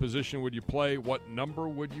Browns, what position would you play? What number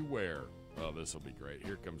would you wear? Oh, this will be great.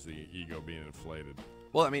 Here comes the ego being inflated.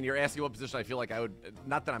 Well, I mean, you're asking what position I feel like I would.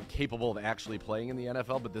 Not that I'm capable of actually playing in the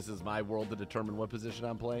NFL, but this is my world to determine what position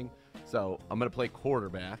I'm playing. So I'm going to play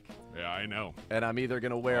quarterback. Yeah, I know. And I'm either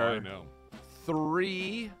going to wear I know.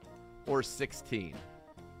 3 or 16.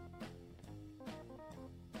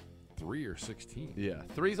 3 or 16? Yeah,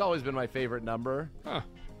 3's always been my favorite number. Huh.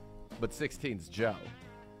 But 16's Joe.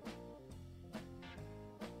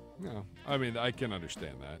 No, I mean, I can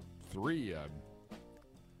understand that. 3,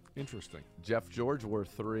 interesting. Jeff George wore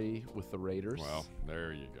 3 with the Raiders. Well,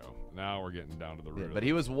 there you go. Now we're getting down to the root. Yeah, but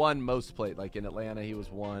he was 1 most played. Like in Atlanta, he was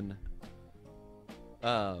 1.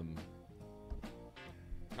 All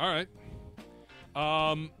right.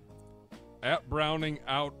 At Browning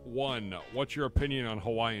out 1. What's your opinion on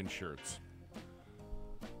Hawaiian shirts?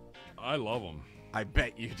 I love them. I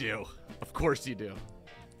bet you do. Of course you do.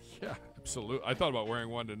 Yeah, absolutely. I thought about wearing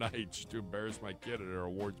one tonight just to embarrass my kid at her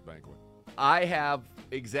awards banquet. I have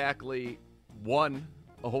exactly 1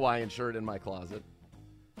 Hawaiian shirt in my closet,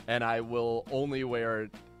 and I will only wear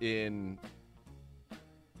it in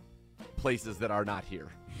places that are not here.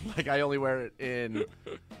 Like, I only wear it in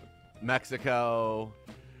Mexico,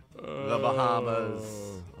 the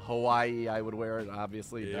Bahamas, Hawaii. I would wear it,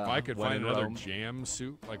 obviously. If I could when find in another Rome. jam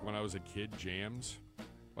suit, like when I was a kid, jams,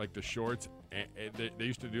 like the shorts, they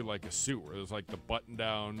used to do like a suit where there's like the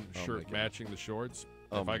button-down my shirt God. matching the shorts.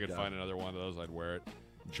 Oh If my I could God. find another one of those, I'd wear it.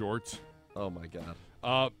 Jorts. Oh, my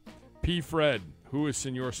God. P. Fred, who is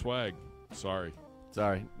Senor Swag? Sorry.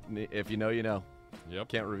 Sorry. If you know, you know. Yep.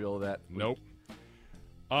 Can't reveal that. Nope.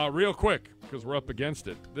 Real quick, because we're up against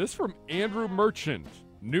it. This from Andrew Merchant,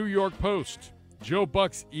 New York Post. Joe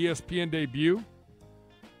Buck's ESPN debut.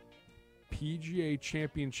 PGA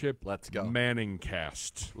Championship. Let's go. Manning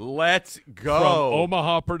cast. Let's go. From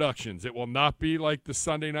Omaha Productions. It will not be like the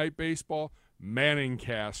Sunday Night Baseball. Manning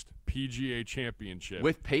cast PGA Championship.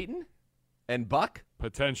 With Peyton and Buck?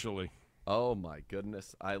 Potentially. Oh, my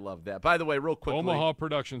goodness. I love that. By the way, real quickly. Omaha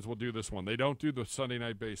Productions will do this one. They don't do the Sunday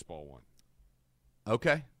Night Baseball one.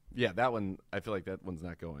 Okay. Yeah, that one, I feel like that one's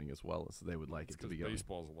not going as well as they would like it to Because be going.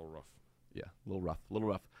 baseball's a little rough. Yeah, a little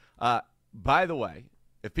rough. By the way,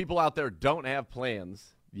 if people out there don't have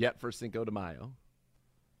plans yet for Cinco de Mayo,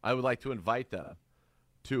 I would like to invite them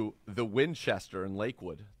to the Winchester in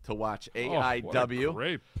Lakewood to watch AIW. What a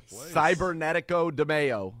great place. Cybernetico de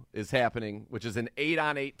Mayo is happening, which is an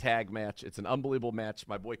 8-on-8 tag match. It's an unbelievable match.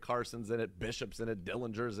 My boy Carson's in it, Bishop's in it,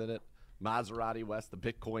 Dillinger's in it, Maserati West, the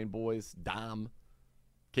Bitcoin Boys, Dom,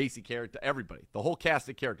 Casey Character, everybody. The whole cast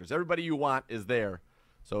of characters. Everybody you want is there.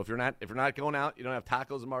 So if you're not going out, you don't have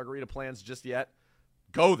tacos and margarita plans just yet,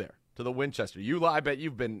 go there to the Winchester. I bet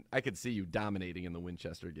I could see you dominating in the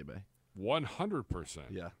Winchester, Gibbe. 100%.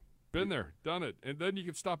 Yeah. Been there, done it. And then you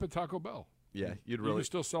can stop at Taco Bell. Yeah, You can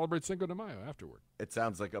still celebrate Cinco de Mayo afterward. It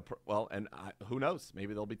sounds like who knows?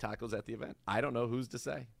 Maybe there'll be tacos at the event. I don't know. Who's to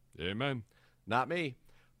say? Amen. Not me.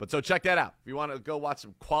 But so check that out. If you want to go watch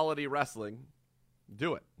some quality wrestling,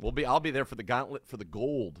 do it. I'll be there for the Gauntlet for the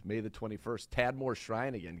Gold, May the 21st. Tadmore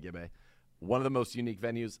Shrine again, Gibbe. One of the most unique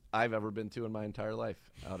venues I've ever been to in my entire life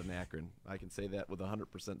out in Akron. I can say that with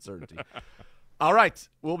 100% certainty. All right,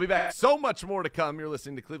 we'll be back. So much more to come. You're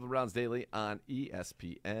listening to Cleveland Browns Daily on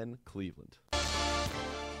ESPN Cleveland.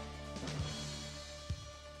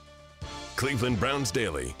 Cleveland Browns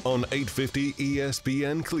Daily on 850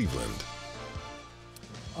 ESPN Cleveland.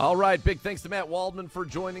 All right, big thanks to Matt Waldman for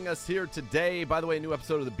joining us here today. By the way, a new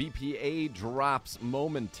episode of the BPA drops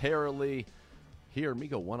momentarily. Here, me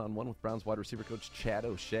go one-on-one with Browns wide receiver coach Chad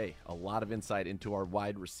O'Shea. A lot of insight into our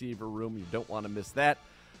wide receiver room. You don't want to miss that.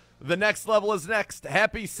 The next level is next.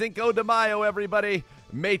 Happy Cinco de Mayo, everybody.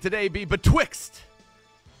 May today be betwixt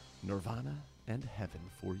Nirvana and heaven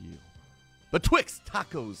for you. Betwixt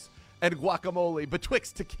tacos and guacamole.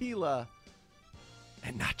 Betwixt tequila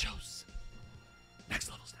and nachos.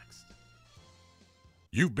 Next level's next.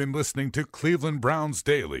 You've been listening to Cleveland Browns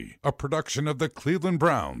Daily, a production of the Cleveland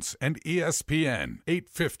Browns and ESPN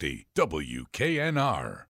 850 WKNR.